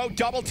 Here we go.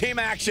 Double team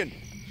action.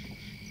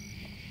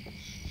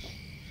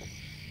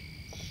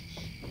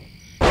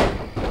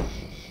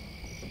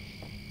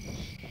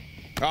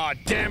 Oh,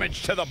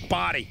 damage to the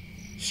body.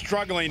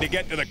 Struggling to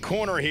get to the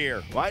corner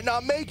here. Might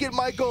not make it,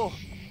 Michael.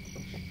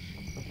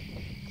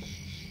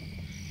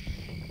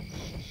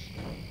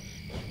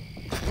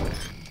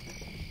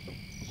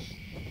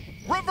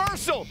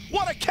 Reversal.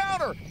 What a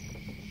counter.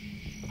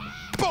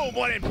 Boom,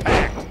 what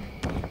impact.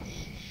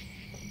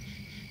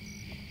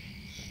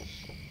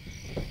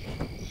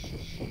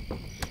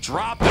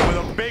 Dropped it with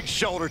a big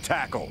shoulder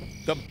tackle.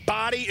 The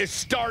body is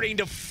starting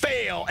to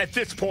fail at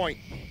this point.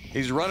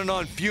 He's running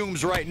on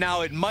fumes right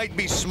now. It might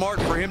be smart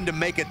for him to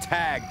make a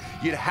tag.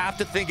 You'd have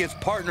to think his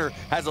partner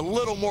has a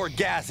little more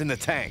gas in the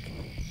tank.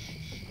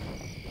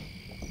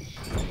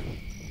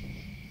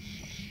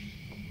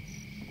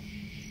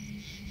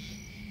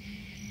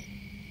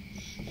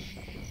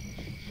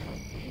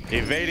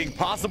 Evading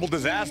possible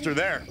disaster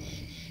there.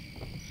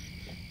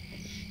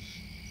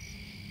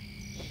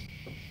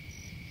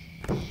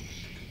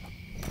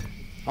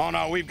 Oh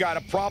no, we've got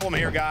a problem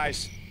here,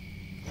 guys.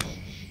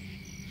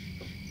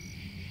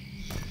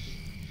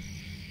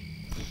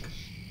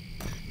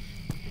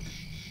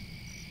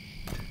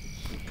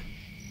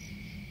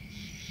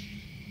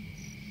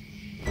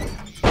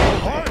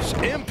 Harsh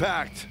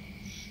impact.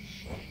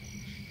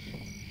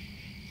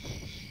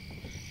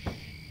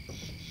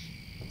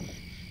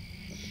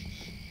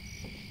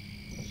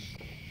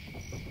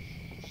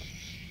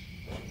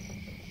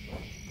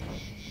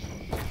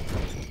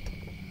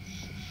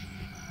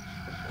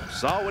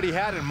 Saw what he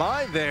had in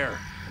mind there.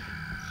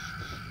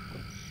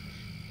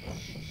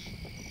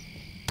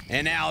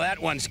 And now that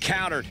one's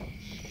countered.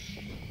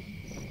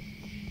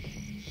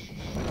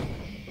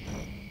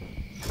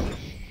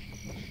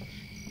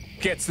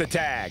 Gets the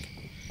tag.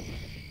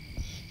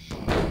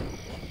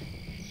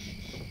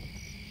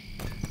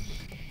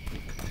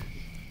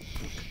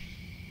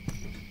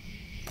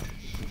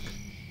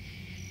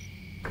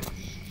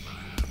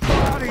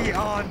 Body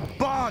on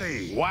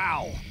body.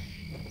 Wow.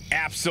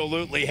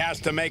 Absolutely has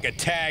to make a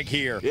tag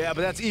here. Yeah,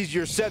 but that's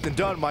easier said than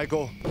done,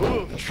 Michael.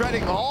 Ooh,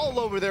 treading all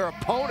over their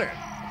opponent.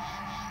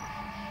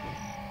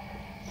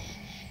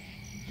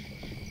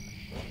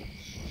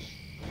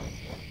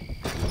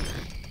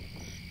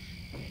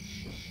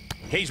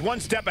 He's one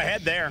step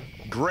ahead there.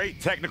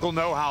 Great technical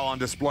know-how on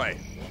display.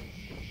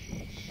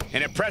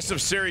 An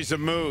impressive series of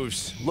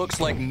moves. Looks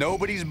like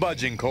nobody's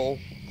budging, Cole.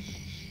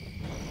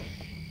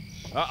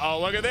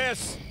 Uh-oh, look at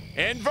this.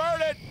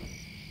 Inverted.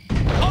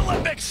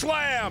 Olympic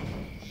slam.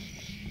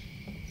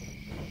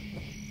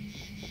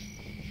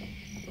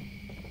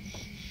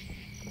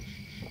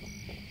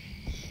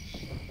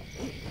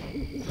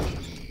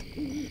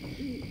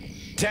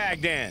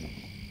 Tagged in.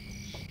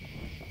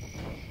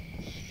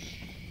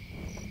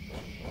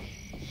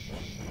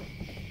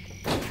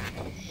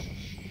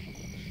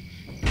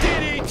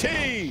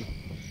 DDT.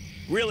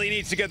 Really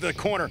needs to get to the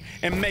corner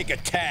and make a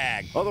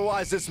tag.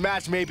 Otherwise, this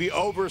match may be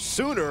over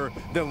sooner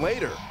than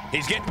later.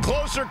 He's getting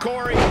closer,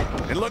 Corey.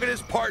 And look at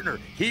his partner.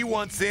 He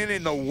wants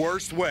in the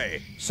worst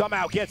way.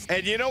 Somehow gets...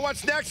 And you know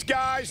what's next,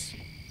 guys?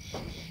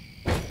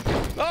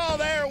 Oh,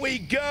 there we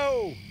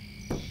go.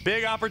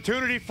 Big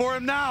opportunity for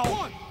him now.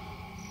 One.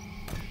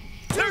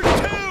 There's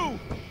two.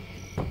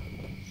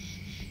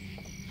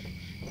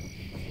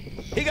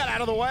 He got out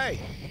of the way.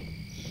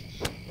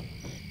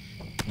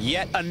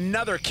 Yet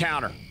another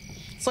counter.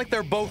 It's like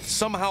they're both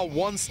somehow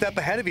one step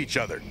ahead of each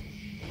other.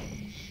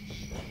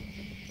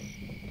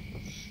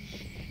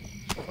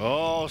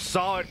 Oh,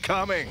 saw it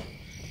coming.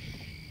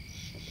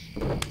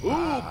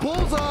 Ooh,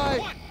 bullseye.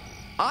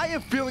 I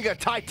am feeling a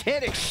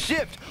titanic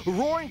shift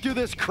roaring through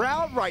this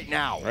crowd right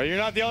now. Well, you're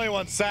not the only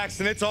one,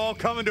 Saxton. It's all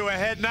coming to a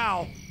head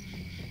now.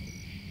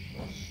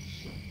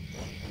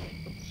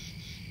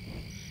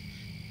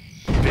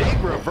 Big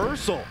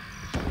reversal.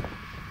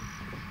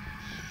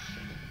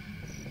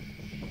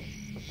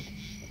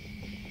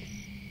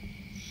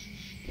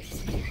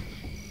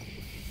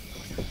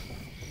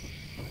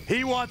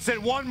 He wants it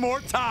one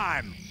more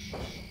time.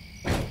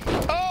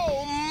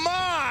 Oh,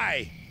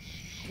 my!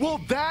 Will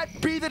that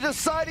be the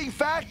deciding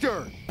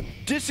factor?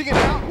 Dishing it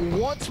out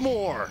once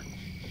more.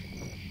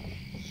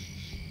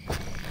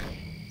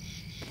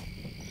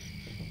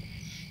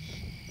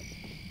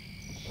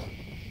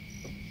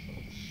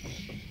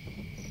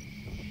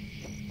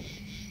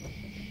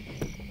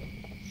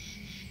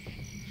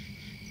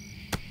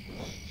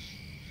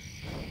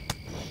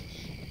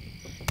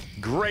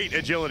 Great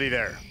agility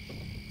there.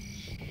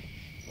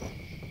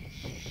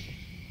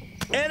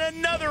 And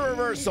another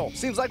reversal.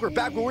 Seems like we're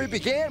back where we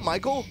began,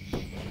 Michael.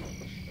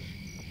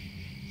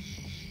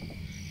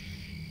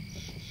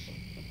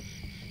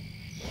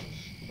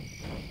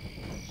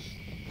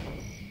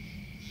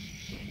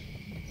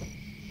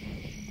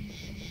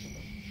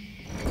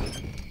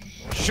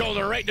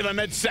 Shoulder right to the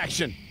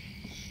midsection.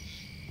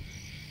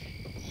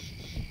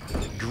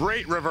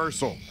 Great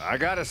reversal. I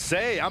gotta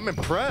say, I'm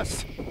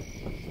impressed.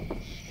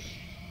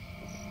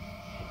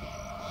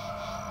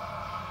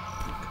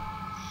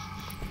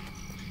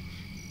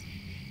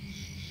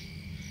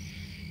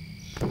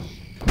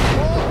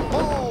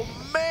 Oh,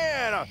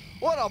 man!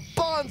 What a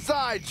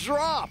bonsai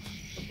drop!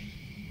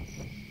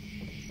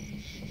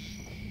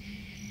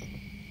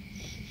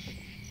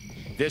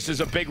 This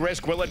is a big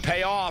risk. Will it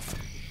pay off?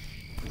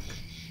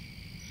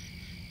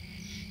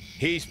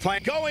 He's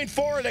playing, going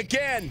for it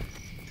again.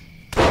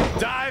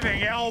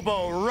 Diving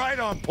elbow right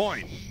on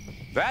point.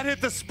 That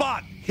hit the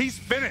spot. He's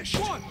finished.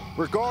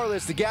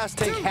 Regardless, the gas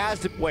tank has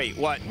to... Wait,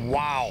 what?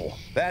 Wow.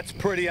 That's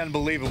pretty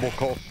unbelievable,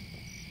 Cole.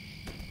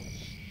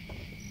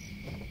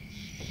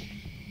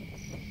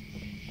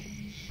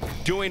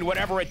 Doing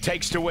whatever it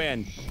takes to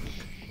win.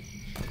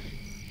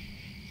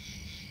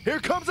 Here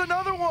comes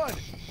another one!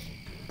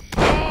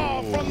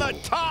 Oh, from the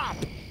top!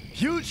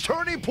 Huge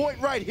turning point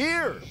right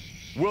here!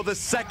 Will the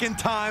second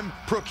time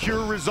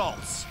procure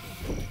results?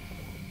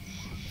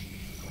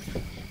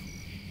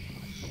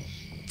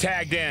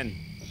 Tagged in.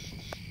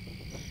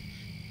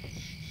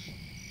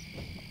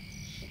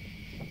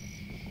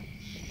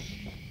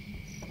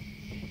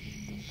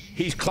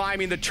 He's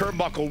climbing the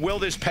turnbuckle. Will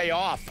this pay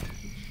off?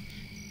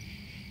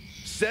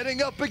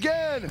 setting up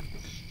again.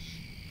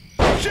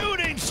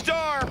 Shooting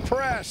star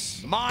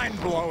press.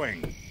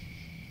 Mind-blowing.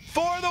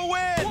 For the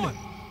win. 1,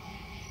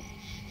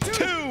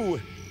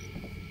 2.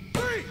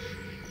 3.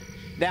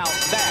 Now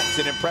that's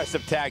an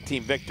impressive tag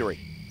team victory.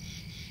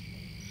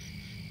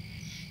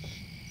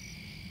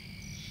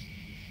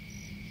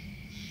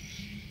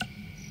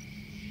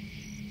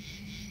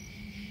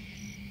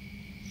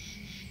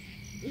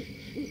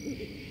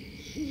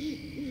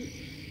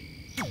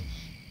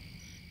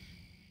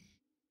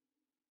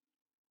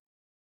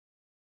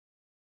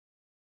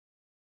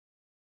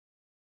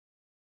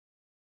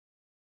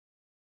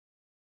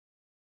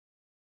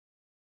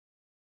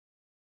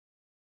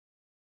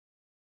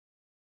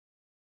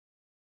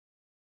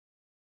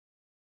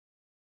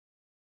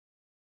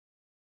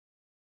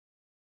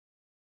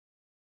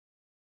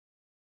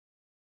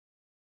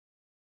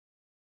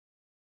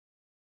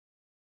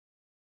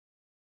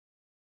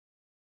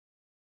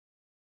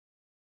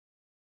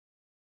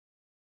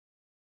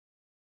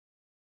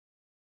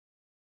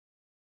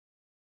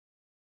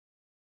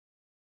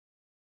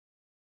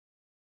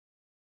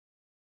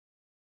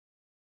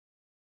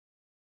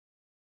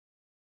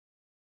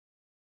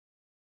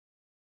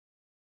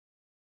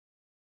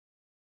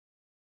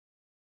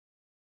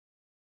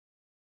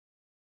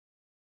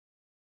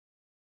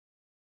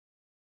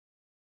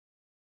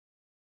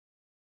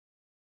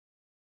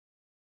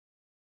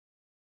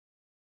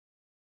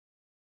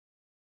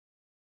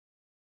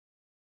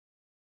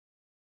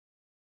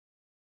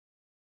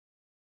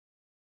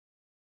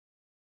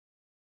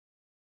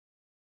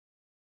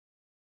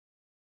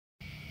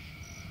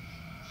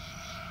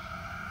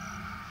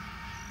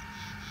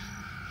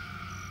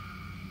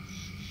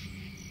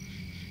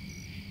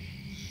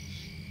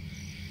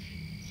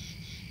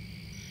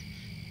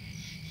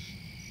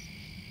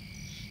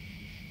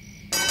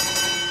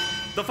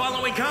 The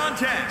following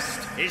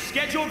contest is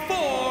scheduled for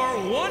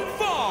one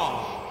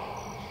fall.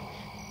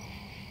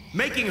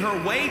 Making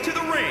her way to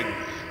the ring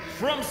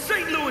from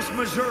St. Louis,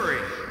 Missouri,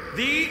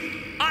 the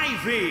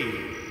Ivy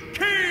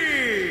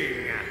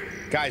King.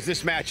 Guys,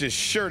 this match is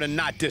sure to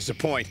not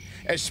disappoint,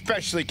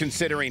 especially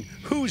considering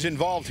who's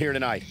involved here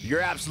tonight.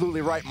 You're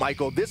absolutely right,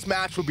 Michael. This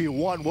match will be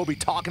one we'll be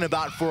talking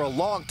about for a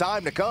long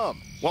time to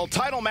come. Well,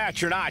 title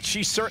match or not,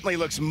 she certainly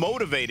looks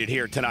motivated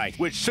here tonight.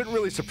 Which shouldn't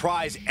really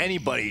surprise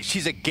anybody.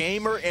 She's a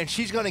gamer, and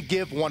she's going to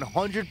give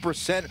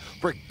 100%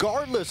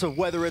 regardless of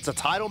whether it's a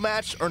title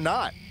match or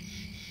not.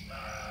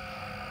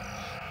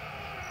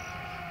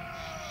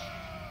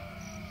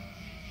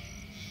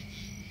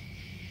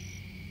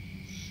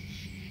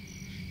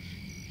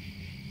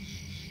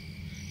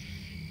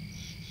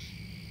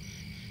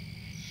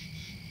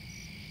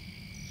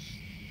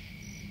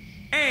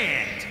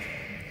 And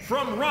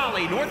from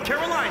Raleigh, North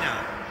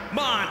Carolina,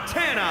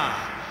 Montana,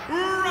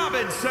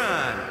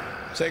 Robinson.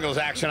 Singles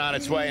action on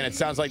its way, and it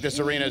sounds like this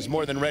arena is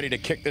more than ready to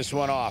kick this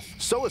one off.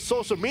 So is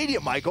social media,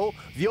 Michael.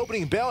 The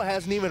opening bell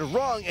hasn't even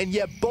rung, and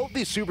yet both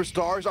these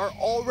superstars are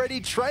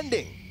already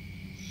trending.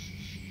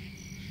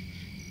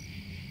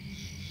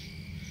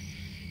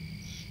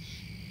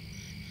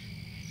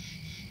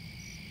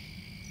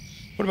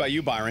 What about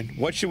you, Byron?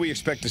 What should we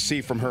expect to see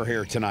from her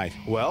here tonight?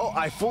 Well,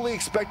 I fully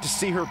expect to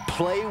see her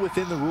play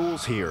within the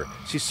rules here.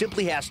 She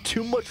simply has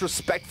too much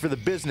respect for the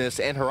business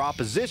and her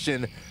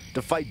opposition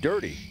to fight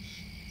dirty.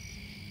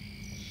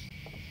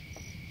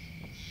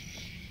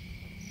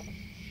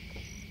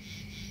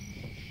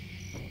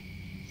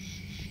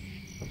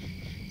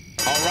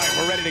 All right,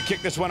 we're ready to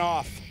kick this one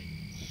off.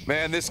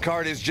 Man, this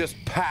card is just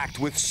packed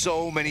with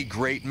so many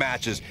great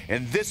matches,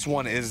 and this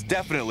one is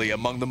definitely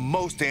among the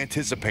most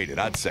anticipated,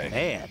 I'd say.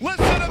 Man.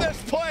 Listen to this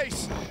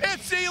place!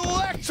 It's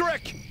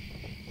electric!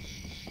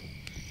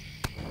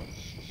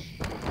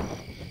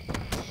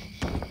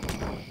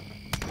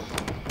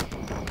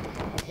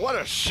 What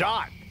a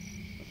shot!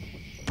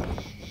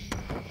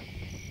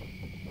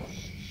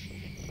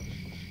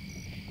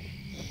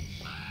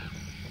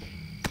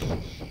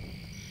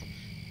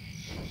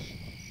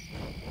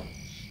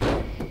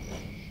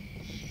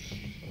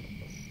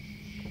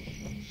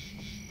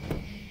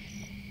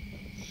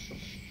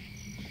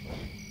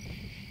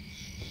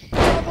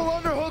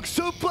 Underhook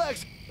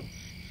suplex.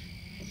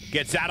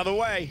 Gets out of the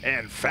way.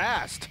 And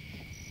fast.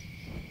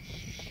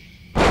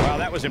 Wow,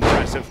 that was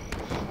impressive.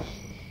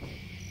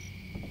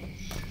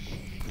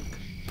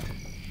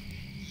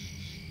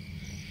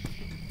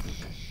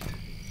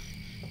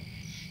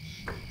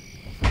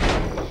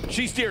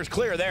 She steers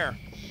clear there.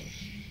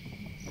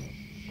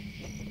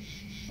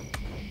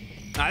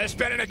 Now, this has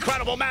been an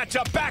incredible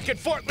matchup. Back and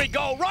forth we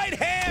go. Right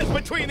hands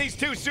between these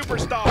two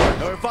superstars.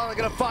 And we're finally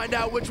going to find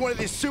out which one of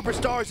these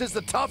superstars is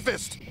the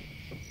toughest.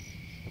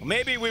 Well,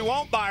 maybe we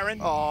won't, Byron.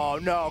 Oh,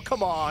 no.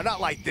 Come on.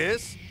 Not like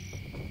this.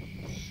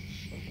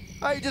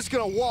 How are you just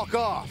going to walk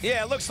off?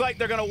 Yeah, it looks like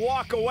they're going to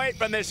walk away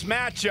from this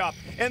matchup,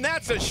 and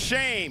that's a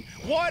shame.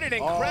 What an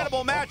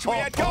incredible match we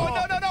had going.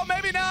 No,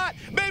 maybe not.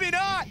 Maybe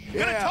not.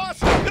 Gonna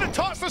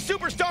toss the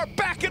superstar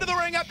back into the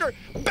ring after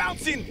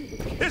bouncing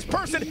his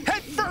person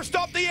head first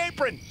off the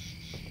apron.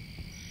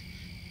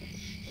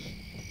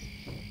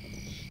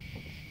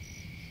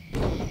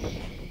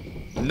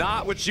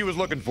 Not what she was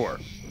looking for.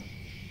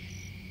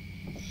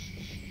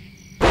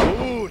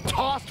 Ooh,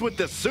 tossed with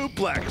the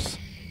suplex.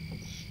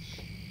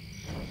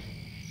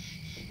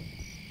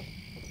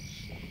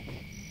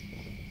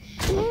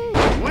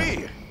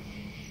 Ooh-wee.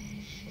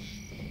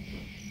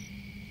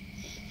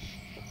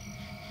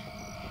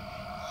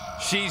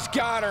 She's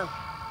got her.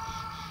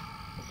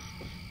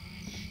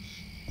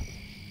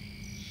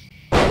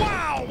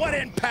 Wow, what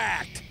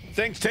impact!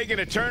 Things taking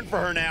a turn for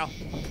her now.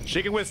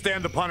 She can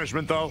withstand the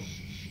punishment, though.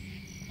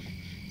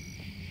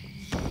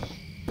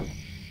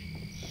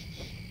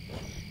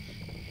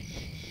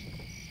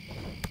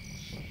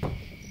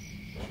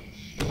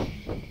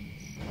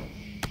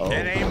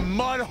 And a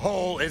mud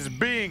hole is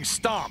being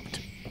stomped.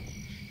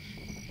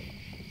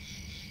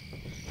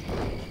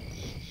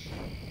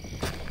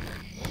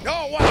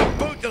 Oh, what a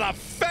boot to the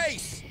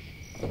face!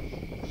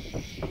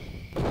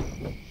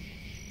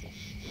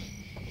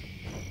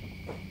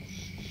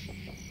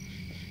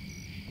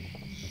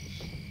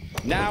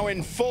 Now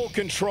in full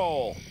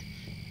control.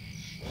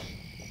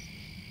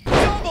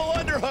 Double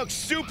underhook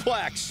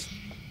suplex.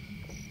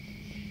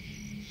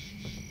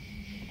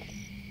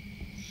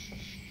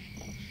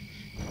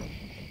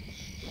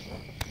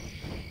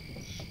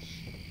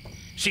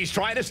 She's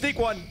trying to sneak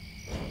one.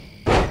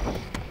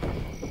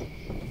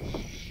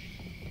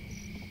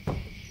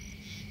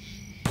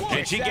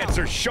 And she gets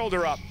her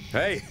shoulder up.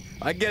 Hey,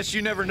 I guess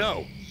you never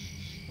know.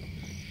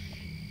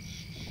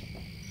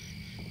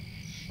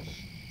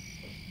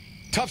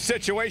 Tough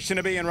situation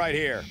to be in right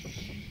here.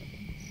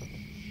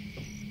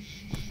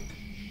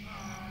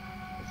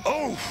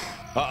 Oh!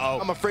 Uh-oh.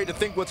 I'm afraid to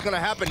think what's going to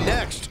happen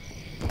next.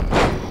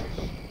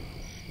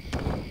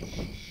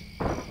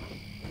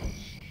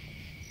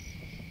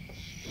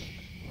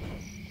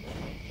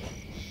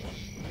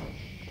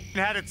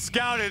 Had it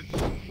scouted.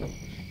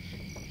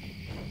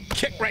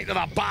 Kick right to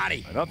the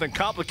body. Nothing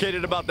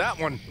complicated about that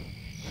one.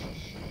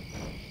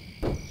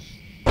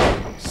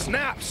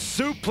 Snap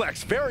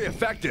suplex, very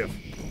effective.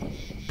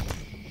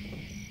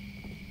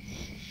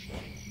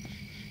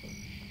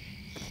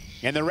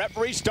 And the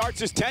referee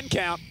starts his 10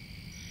 count.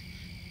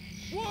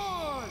 1,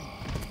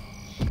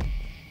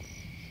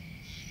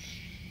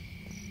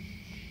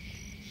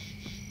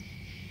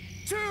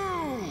 2.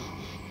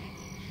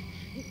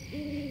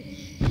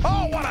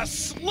 Oh, what a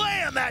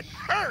slam! That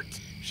hurt!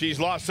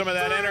 She's lost some of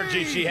that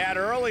energy she had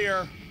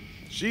earlier.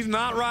 She's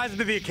not rising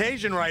to the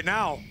occasion right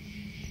now.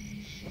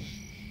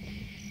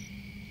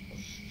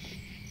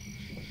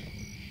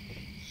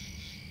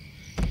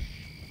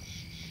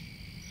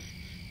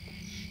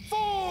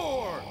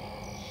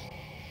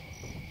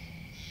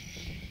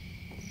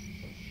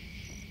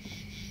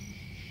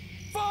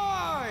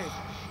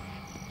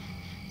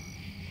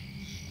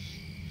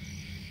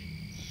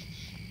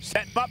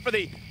 Set up for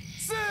the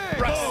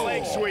breast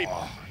leg sweep.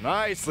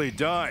 Nicely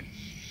done.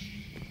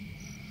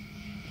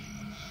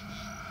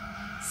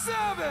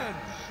 7.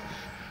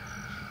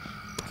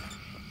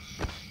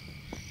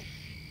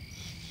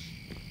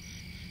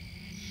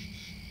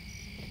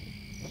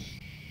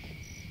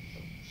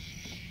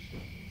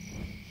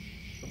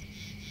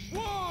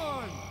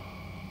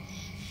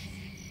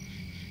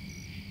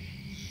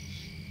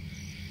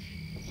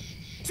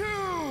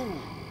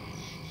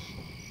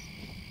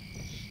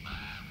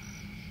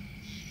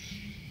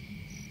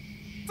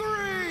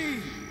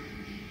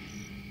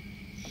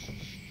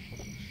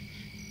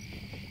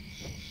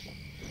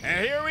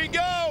 And here we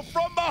go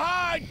from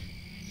behind.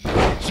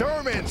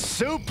 German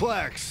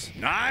suplex.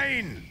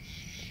 9.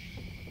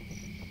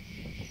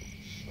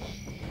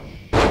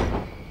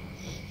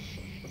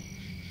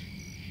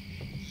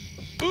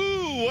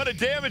 Ooh, what a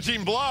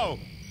damaging blow.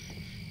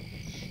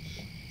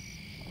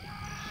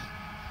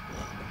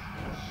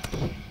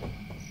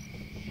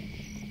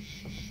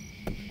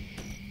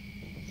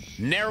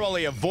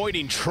 Narrowly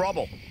avoiding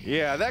trouble.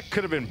 Yeah, that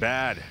could have been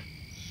bad.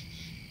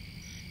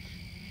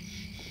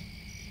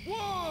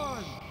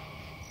 1.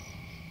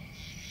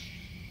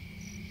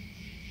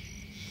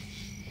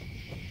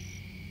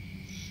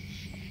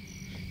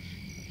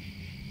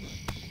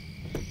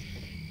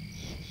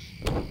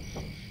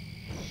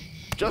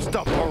 Just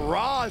a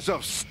barrage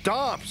of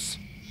stomps.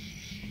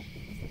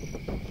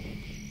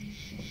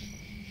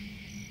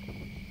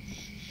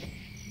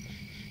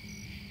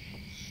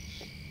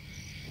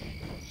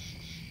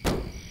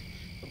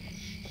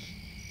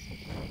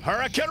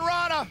 Hurricane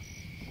Rana.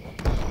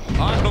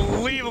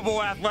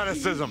 Unbelievable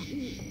athleticism.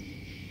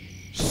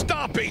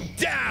 Stomping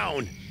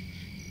down.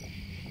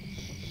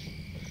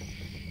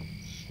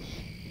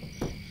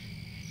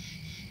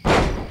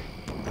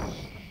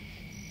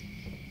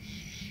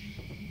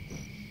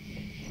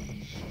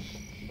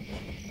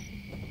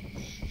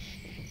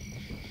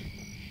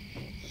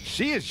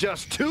 She is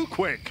just too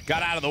quick.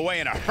 Got out of the way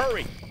in a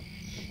hurry.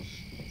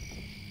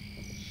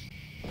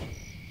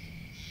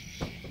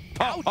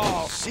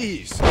 Oh,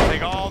 jeez.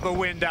 Take all the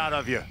wind out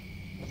of you.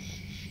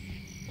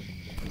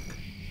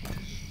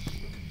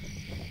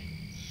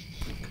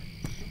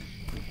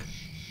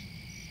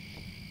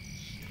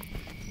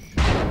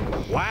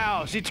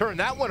 Wow, she turned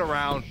that one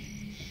around.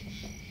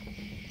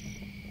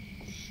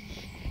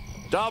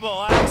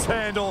 Double axe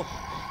handle.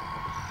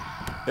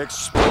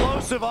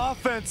 Explosive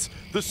offense.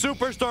 The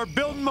superstar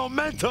building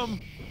momentum.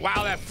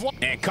 Wow, that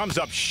and comes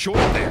up short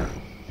there.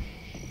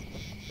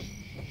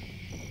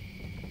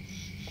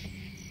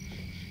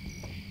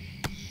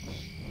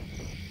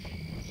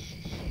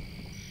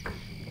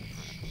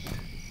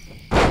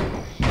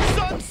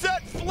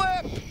 Sunset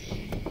flip!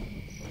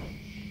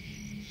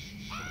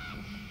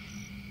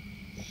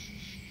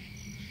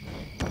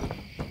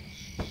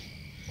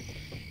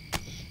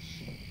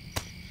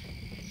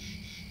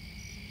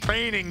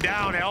 Raining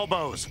down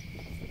elbows.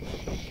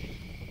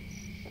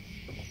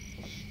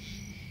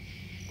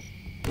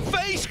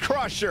 Face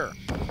crusher!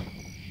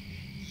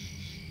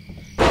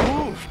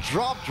 Oof,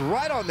 dropped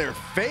right on their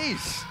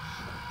face.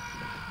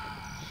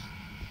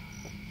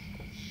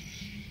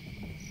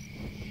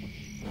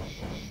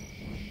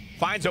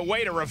 Finds a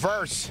way to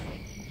reverse.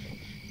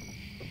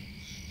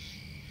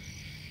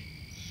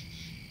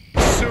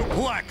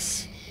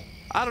 Suplex.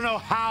 I don't know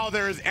how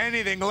there is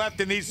anything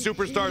left in these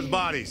superstars'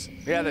 bodies.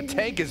 Yeah, the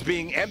tank is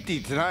being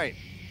emptied tonight.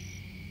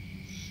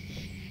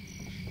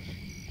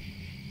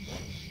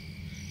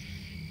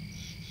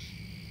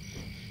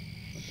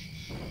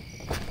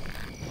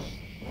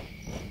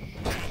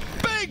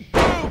 Big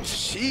boot!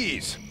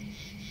 Jeez.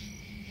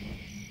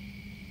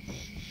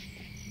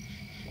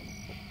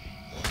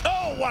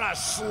 Oh, what a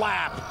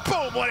slap!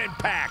 Boom, what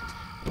impact!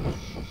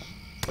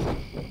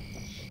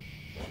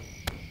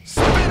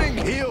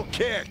 Spinning heel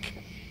kick.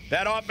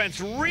 That offense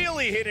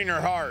really hitting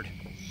her hard.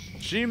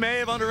 She may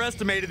have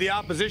underestimated the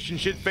opposition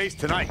she'd face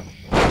tonight.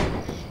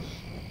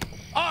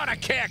 On a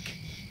kick!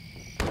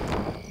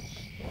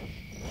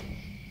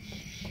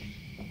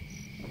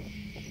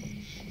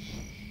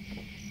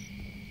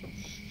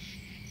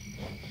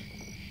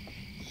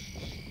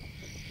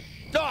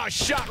 Oh,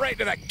 shot right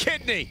to the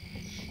kidney!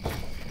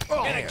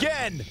 Oh, and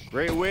again!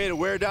 Great way to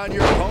wear down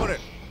your opponent.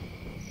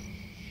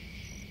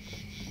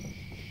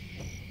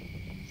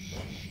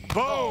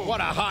 Boom! Oh, what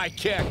a high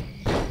kick!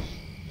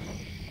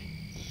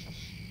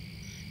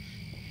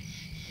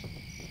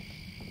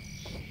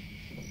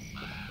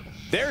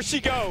 There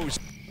she goes.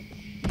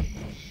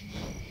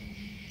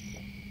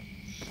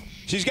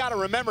 She's got to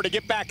remember to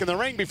get back in the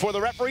ring before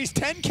the referee's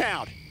 10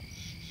 count.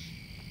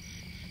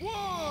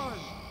 1.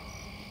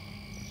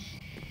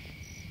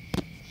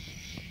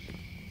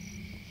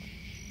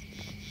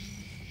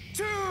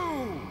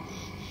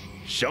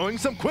 Showing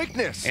some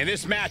quickness. And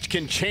this match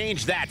can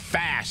change that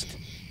fast.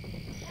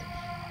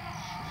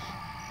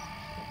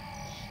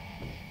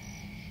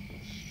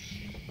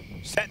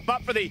 Setting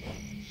up for the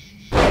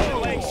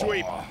leg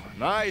sweep.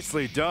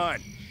 Nicely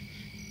done.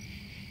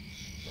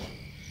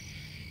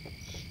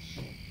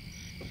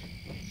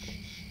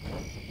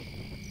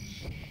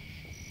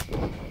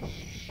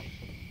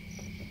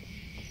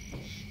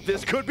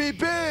 This could be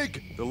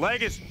big. The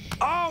leg is,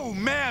 oh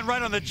man,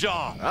 right on the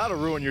jaw. That'll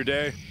ruin your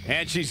day.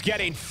 And she's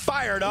getting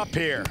fired up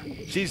here.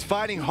 She's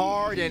fighting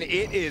hard, and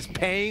it is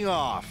paying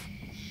off.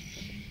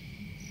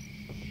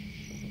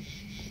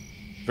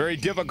 Very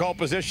difficult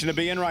position to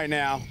be in right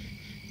now.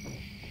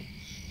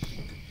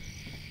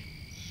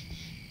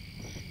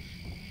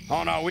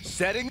 Oh no, it's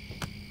Setting.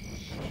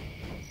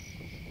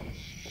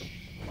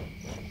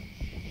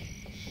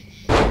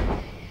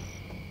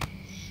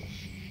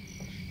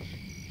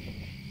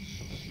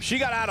 she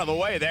got out of the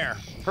way there.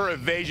 Her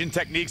evasion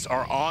techniques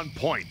are on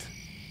point.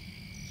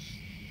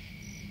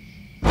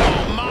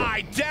 Oh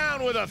my,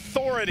 down with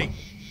authority.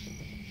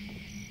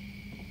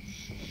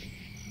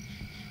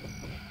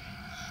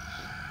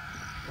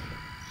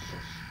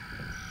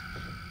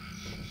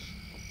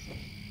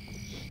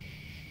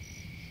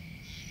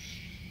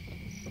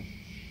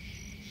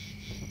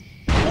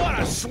 What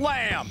a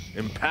slam!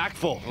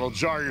 Impactful. It'll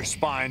jar your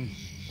spine.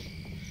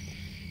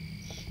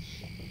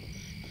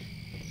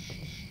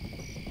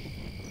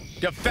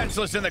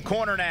 Defenseless in the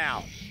corner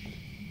now.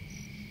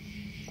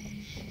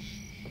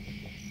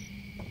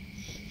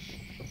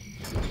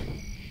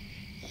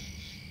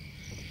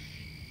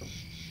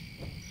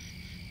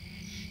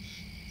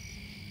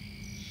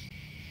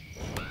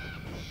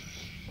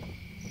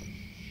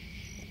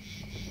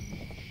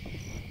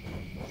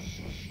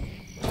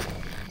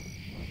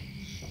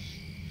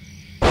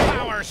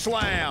 Power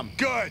slam.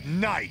 Good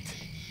night.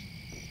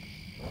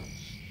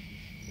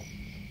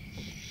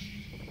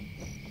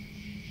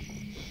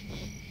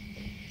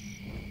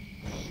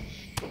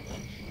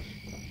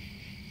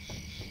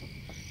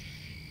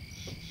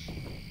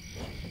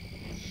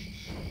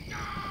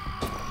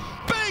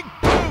 Big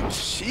boot.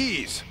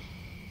 Jeez.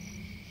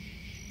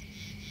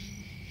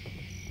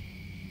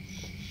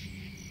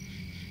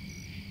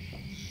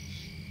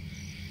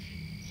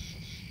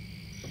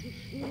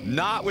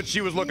 Not what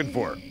she was looking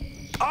for.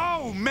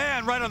 Oh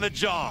man, right on the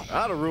jaw.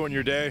 That'll ruin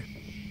your day.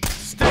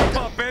 Step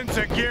up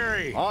into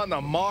Gary. On the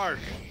mark.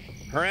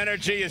 Her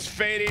energy is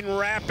fading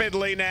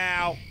rapidly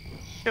now.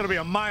 It'll be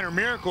a minor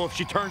miracle if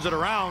she turns it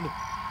around.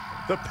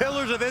 The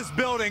pillars of this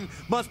building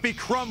must be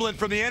crumbling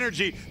from the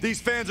energy these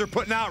fans are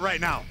putting out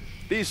right now.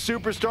 These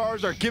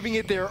superstars are giving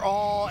it their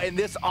all, and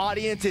this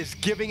audience is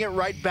giving it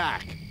right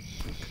back.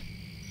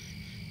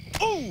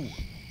 Ooh!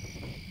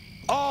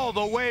 All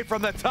the way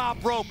from the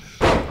top rope.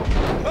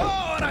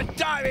 Oh, and a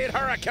diving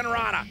Hurricane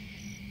Rana.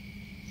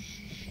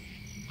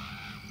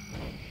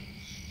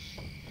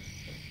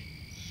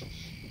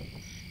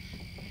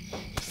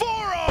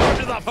 Forearm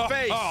to the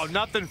face. Oh,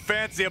 nothing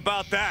fancy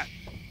about that.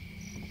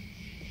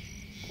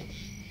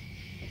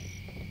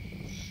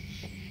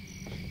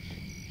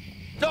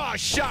 Oh,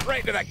 shot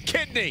right to the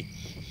kidney.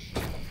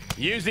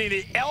 Using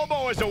the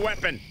elbow as a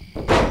weapon.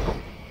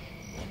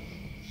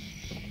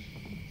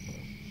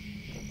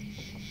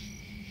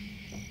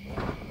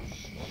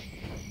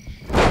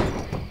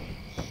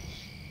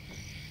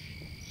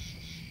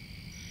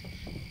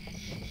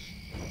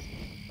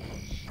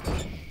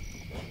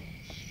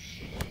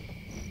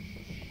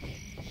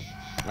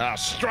 A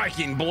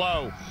striking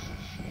blow.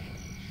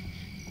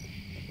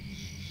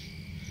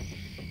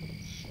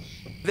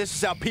 This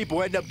is how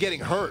people end up getting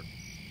hurt.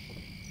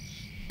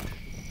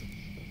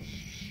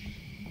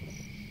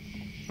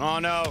 Oh,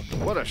 no.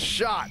 What a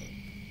shot.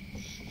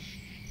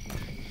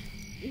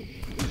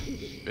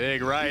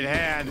 Big right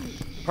hand.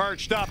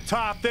 Perched up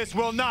top. This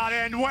will not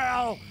end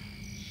well.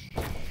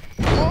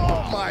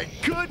 Oh, my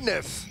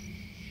goodness.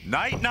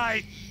 Night,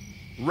 night.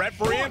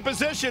 Referee in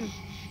position.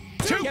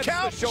 Two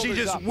count. She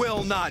just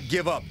will not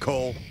give up,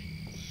 Cole.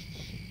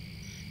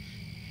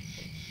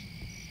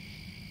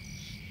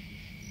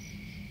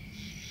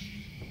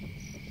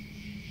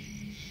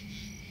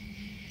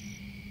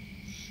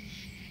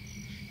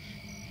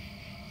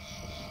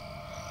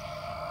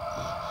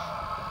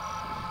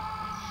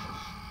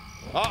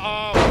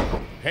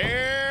 Uh-oh.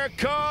 Here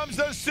comes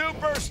the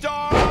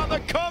superstar on the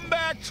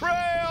comeback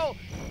trail.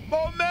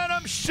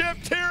 Momentum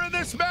shift here in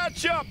this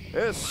matchup.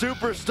 This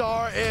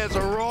superstar is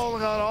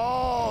rolling on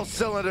all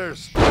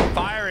cylinders.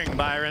 Firing,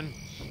 Byron.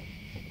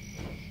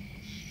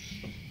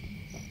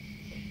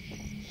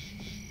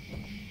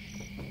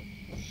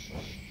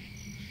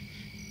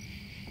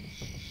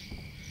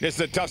 This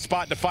is a tough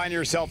spot to find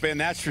yourself in,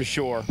 that's for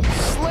sure.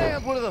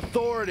 Slammed with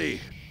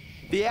authority.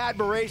 The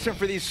admiration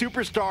for these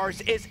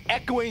superstars is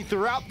echoing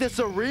throughout this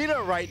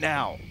arena right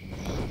now.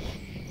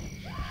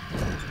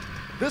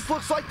 This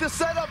looks like the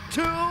setup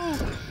too.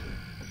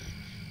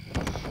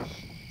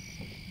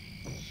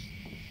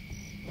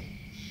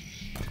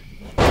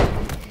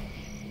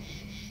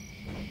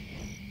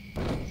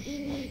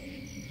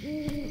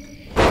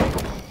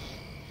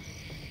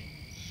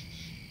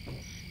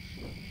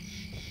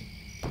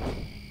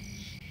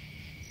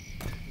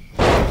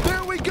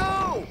 There we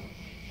go.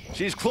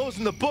 She's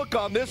closing the book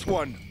on this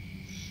one.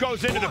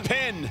 Goes into the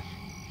pin.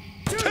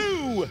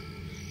 Two.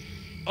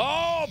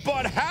 Oh,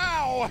 but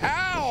how?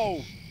 How?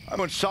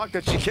 I'm shocked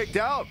that she kicked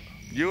out.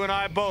 You and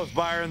I both,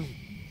 Byron.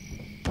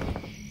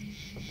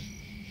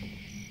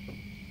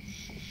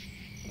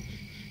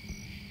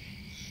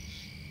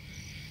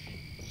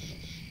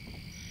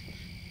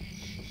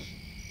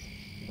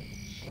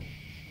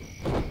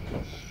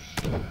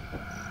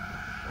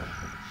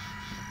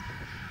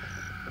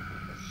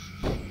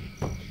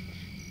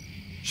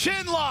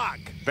 Shin lock.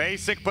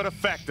 Basic but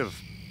effective.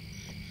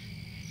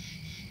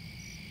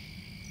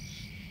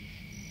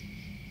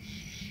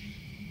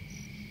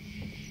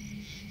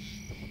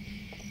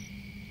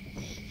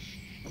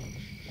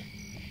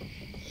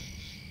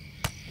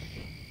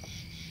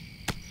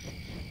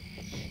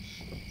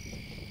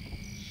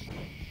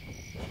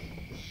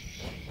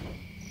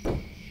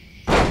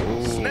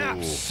 Snap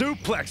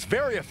suplex,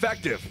 very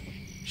effective.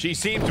 She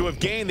seems to have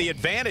gained the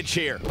advantage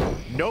here.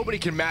 Nobody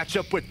can match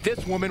up with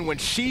this woman when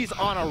she's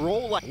on a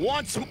roll like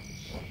Once. Oh,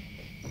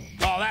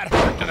 that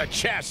hurt to the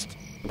chest.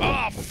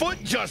 Oh,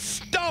 foot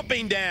just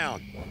stomping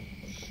down.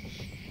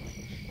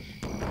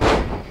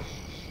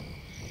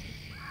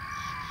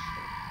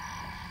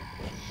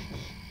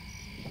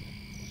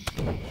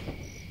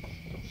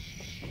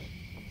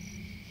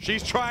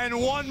 She's trying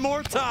one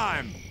more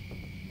time.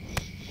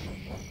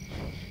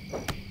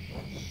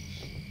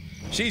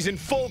 She's in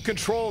full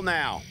control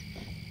now.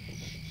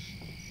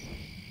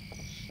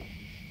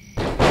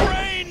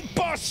 Brain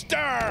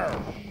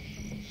buster!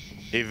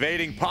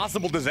 Evading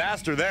possible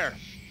disaster there.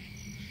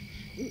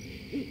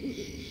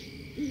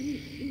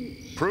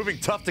 Proving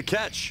tough to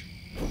catch.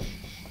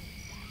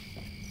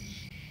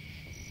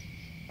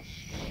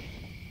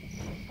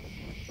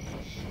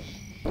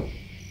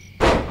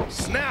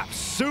 snap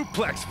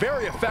suplex,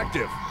 very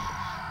effective.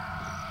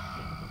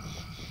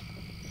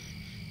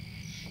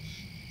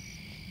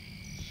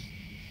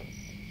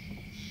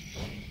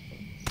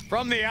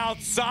 From the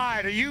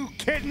outside, are you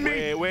kidding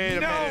me? Wait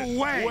a minute. No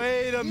way.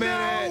 Wait a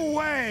minute. No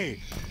way.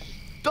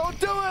 Don't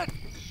do it.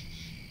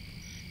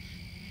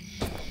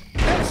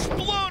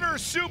 Exploder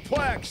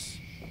suplex.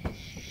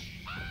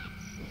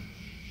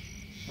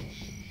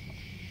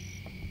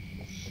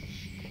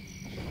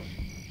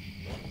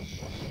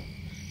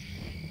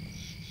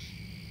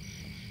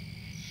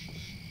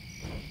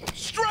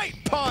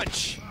 Straight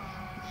punch.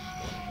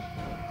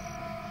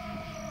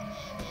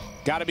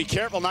 Got to be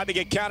careful not to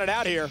get counted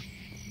out here.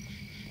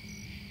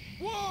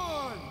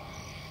 1,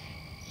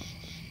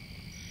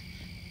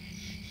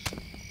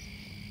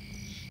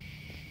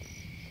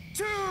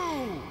 2.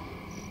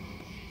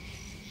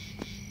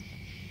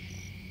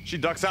 She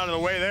ducks out of the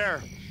way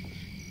there.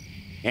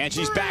 And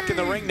she's back in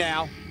the ring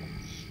now.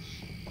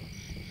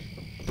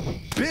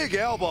 Big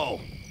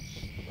elbow.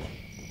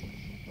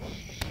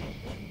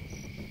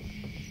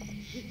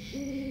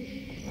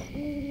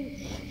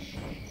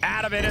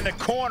 Out of it in the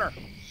corner.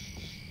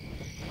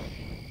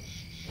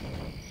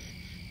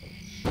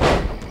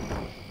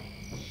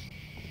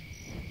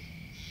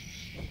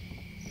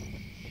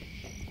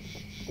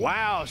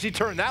 Wow, she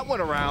turned that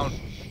one around.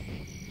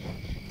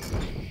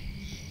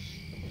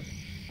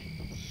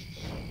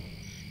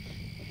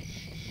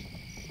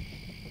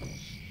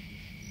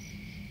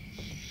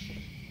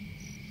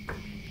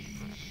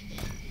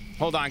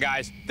 Hold on,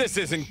 guys. This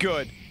isn't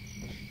good.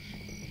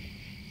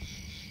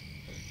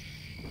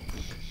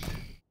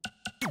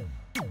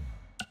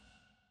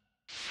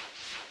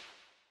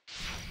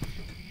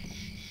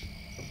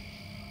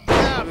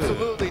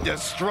 Absolutely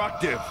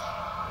destructive.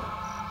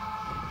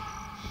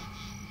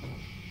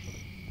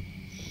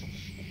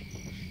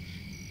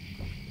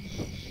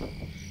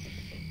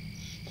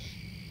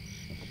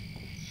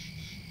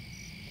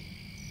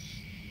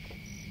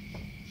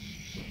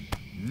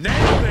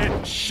 Nailed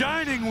it!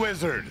 Shining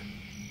Wizard!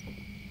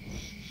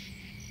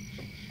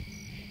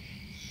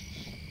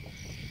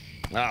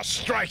 A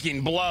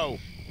striking blow.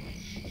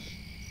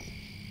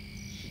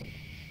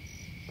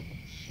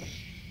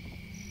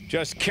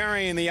 Just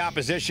carrying the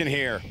opposition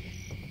here.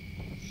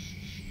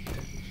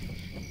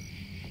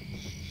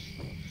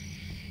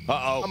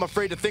 Uh-oh. I'm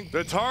afraid to think.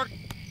 The target.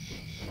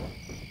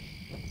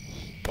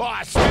 Oh,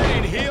 a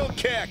spinning heel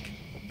kick.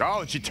 Oh,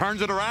 and she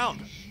turns it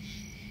around.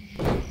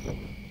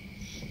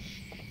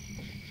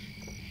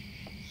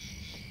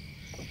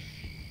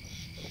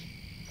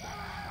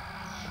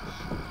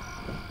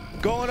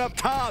 Going up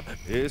top.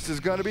 This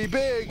is going to be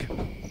big.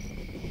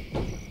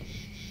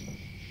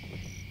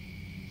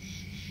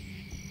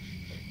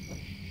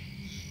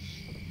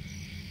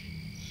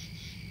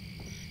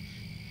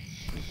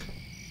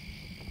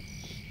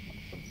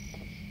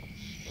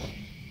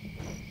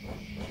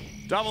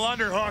 Double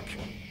underhook.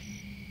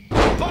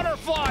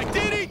 Butterfly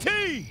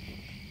DDT.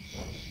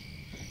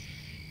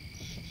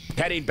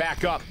 Heading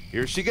back up.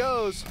 Here she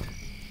goes.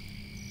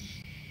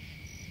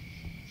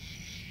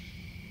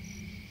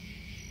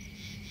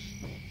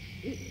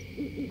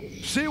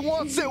 She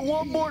wants it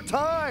one more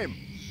time.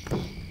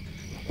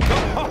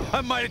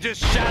 I might have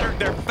just shattered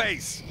their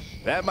face.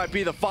 That might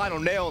be the final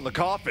nail in the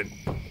coffin.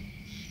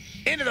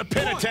 Into the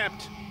pin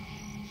attempt.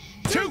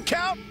 2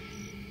 count.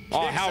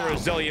 Oh, how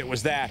resilient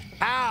was that?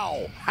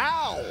 How?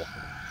 How?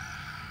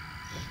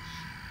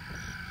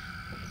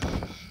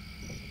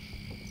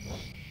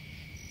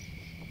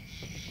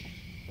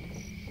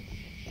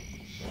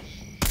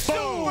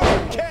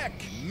 Boom! Kick!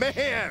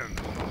 Man!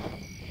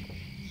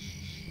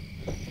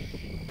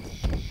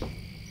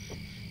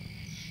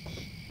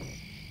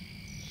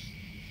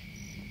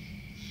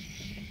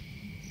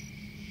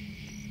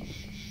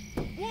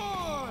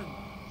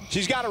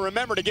 She's got to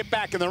remember to get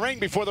back in the ring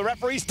before the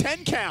referee's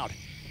 10 count.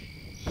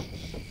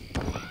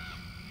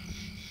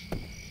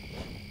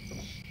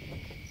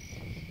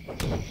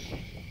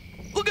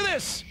 Look at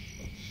this.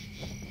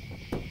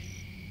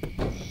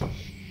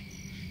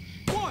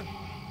 1,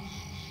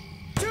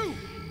 2.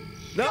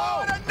 No!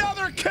 Oh, and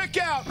another kick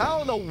out.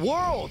 How in the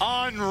world?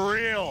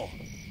 Unreal.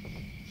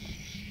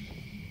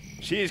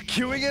 She's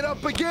queuing it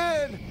up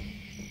again.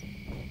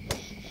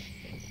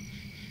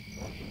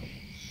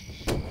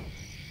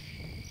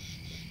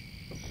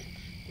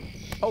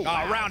 Oh,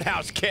 wow.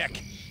 Roundhouse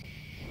kick.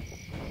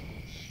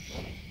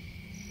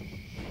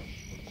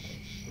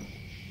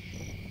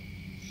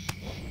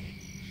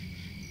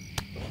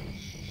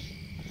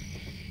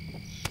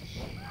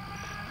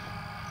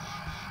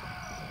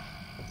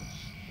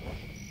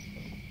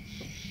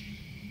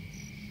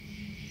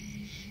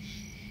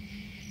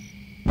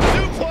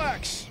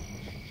 Suplex.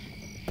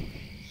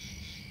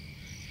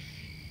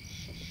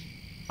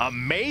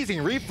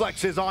 Amazing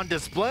reflexes on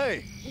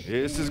display.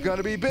 This is going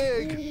to be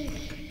big.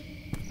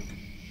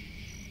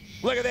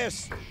 Look at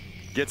this.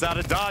 Gets out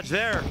of dodge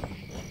there.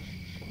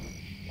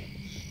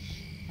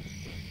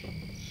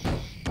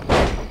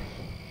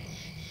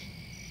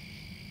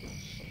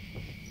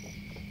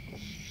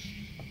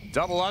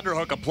 Double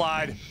underhook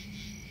applied.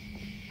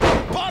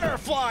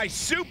 Butterfly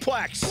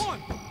suplex.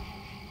 1,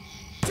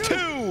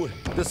 2.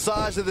 The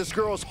size of this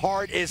girl's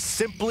heart is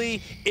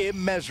simply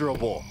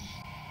immeasurable.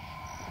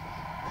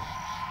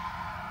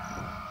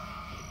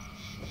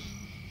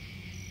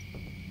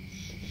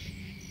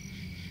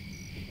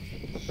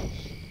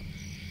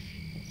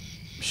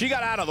 She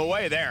got out of the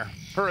way there.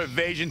 Her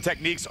evasion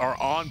techniques are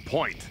on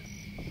point.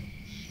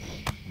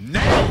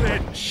 Nailed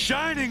it!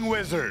 Shining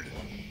Wizard!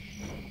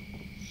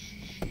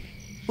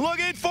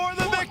 Looking for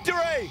the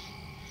victory.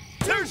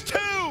 There's 2.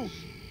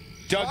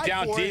 Dug Try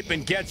down for deep it.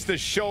 and gets the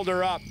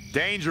shoulder up.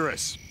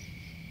 Dangerous.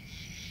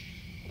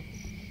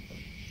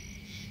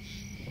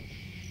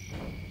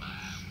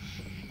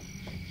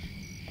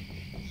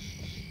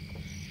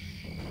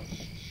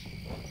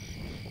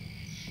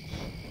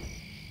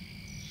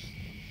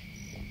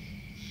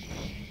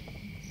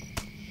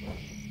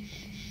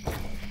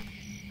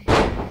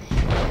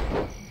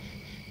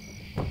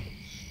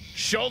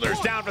 Shoulders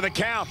down for the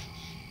count.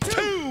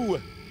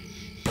 2,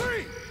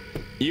 3.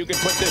 You can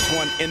put this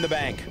one in the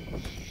bank.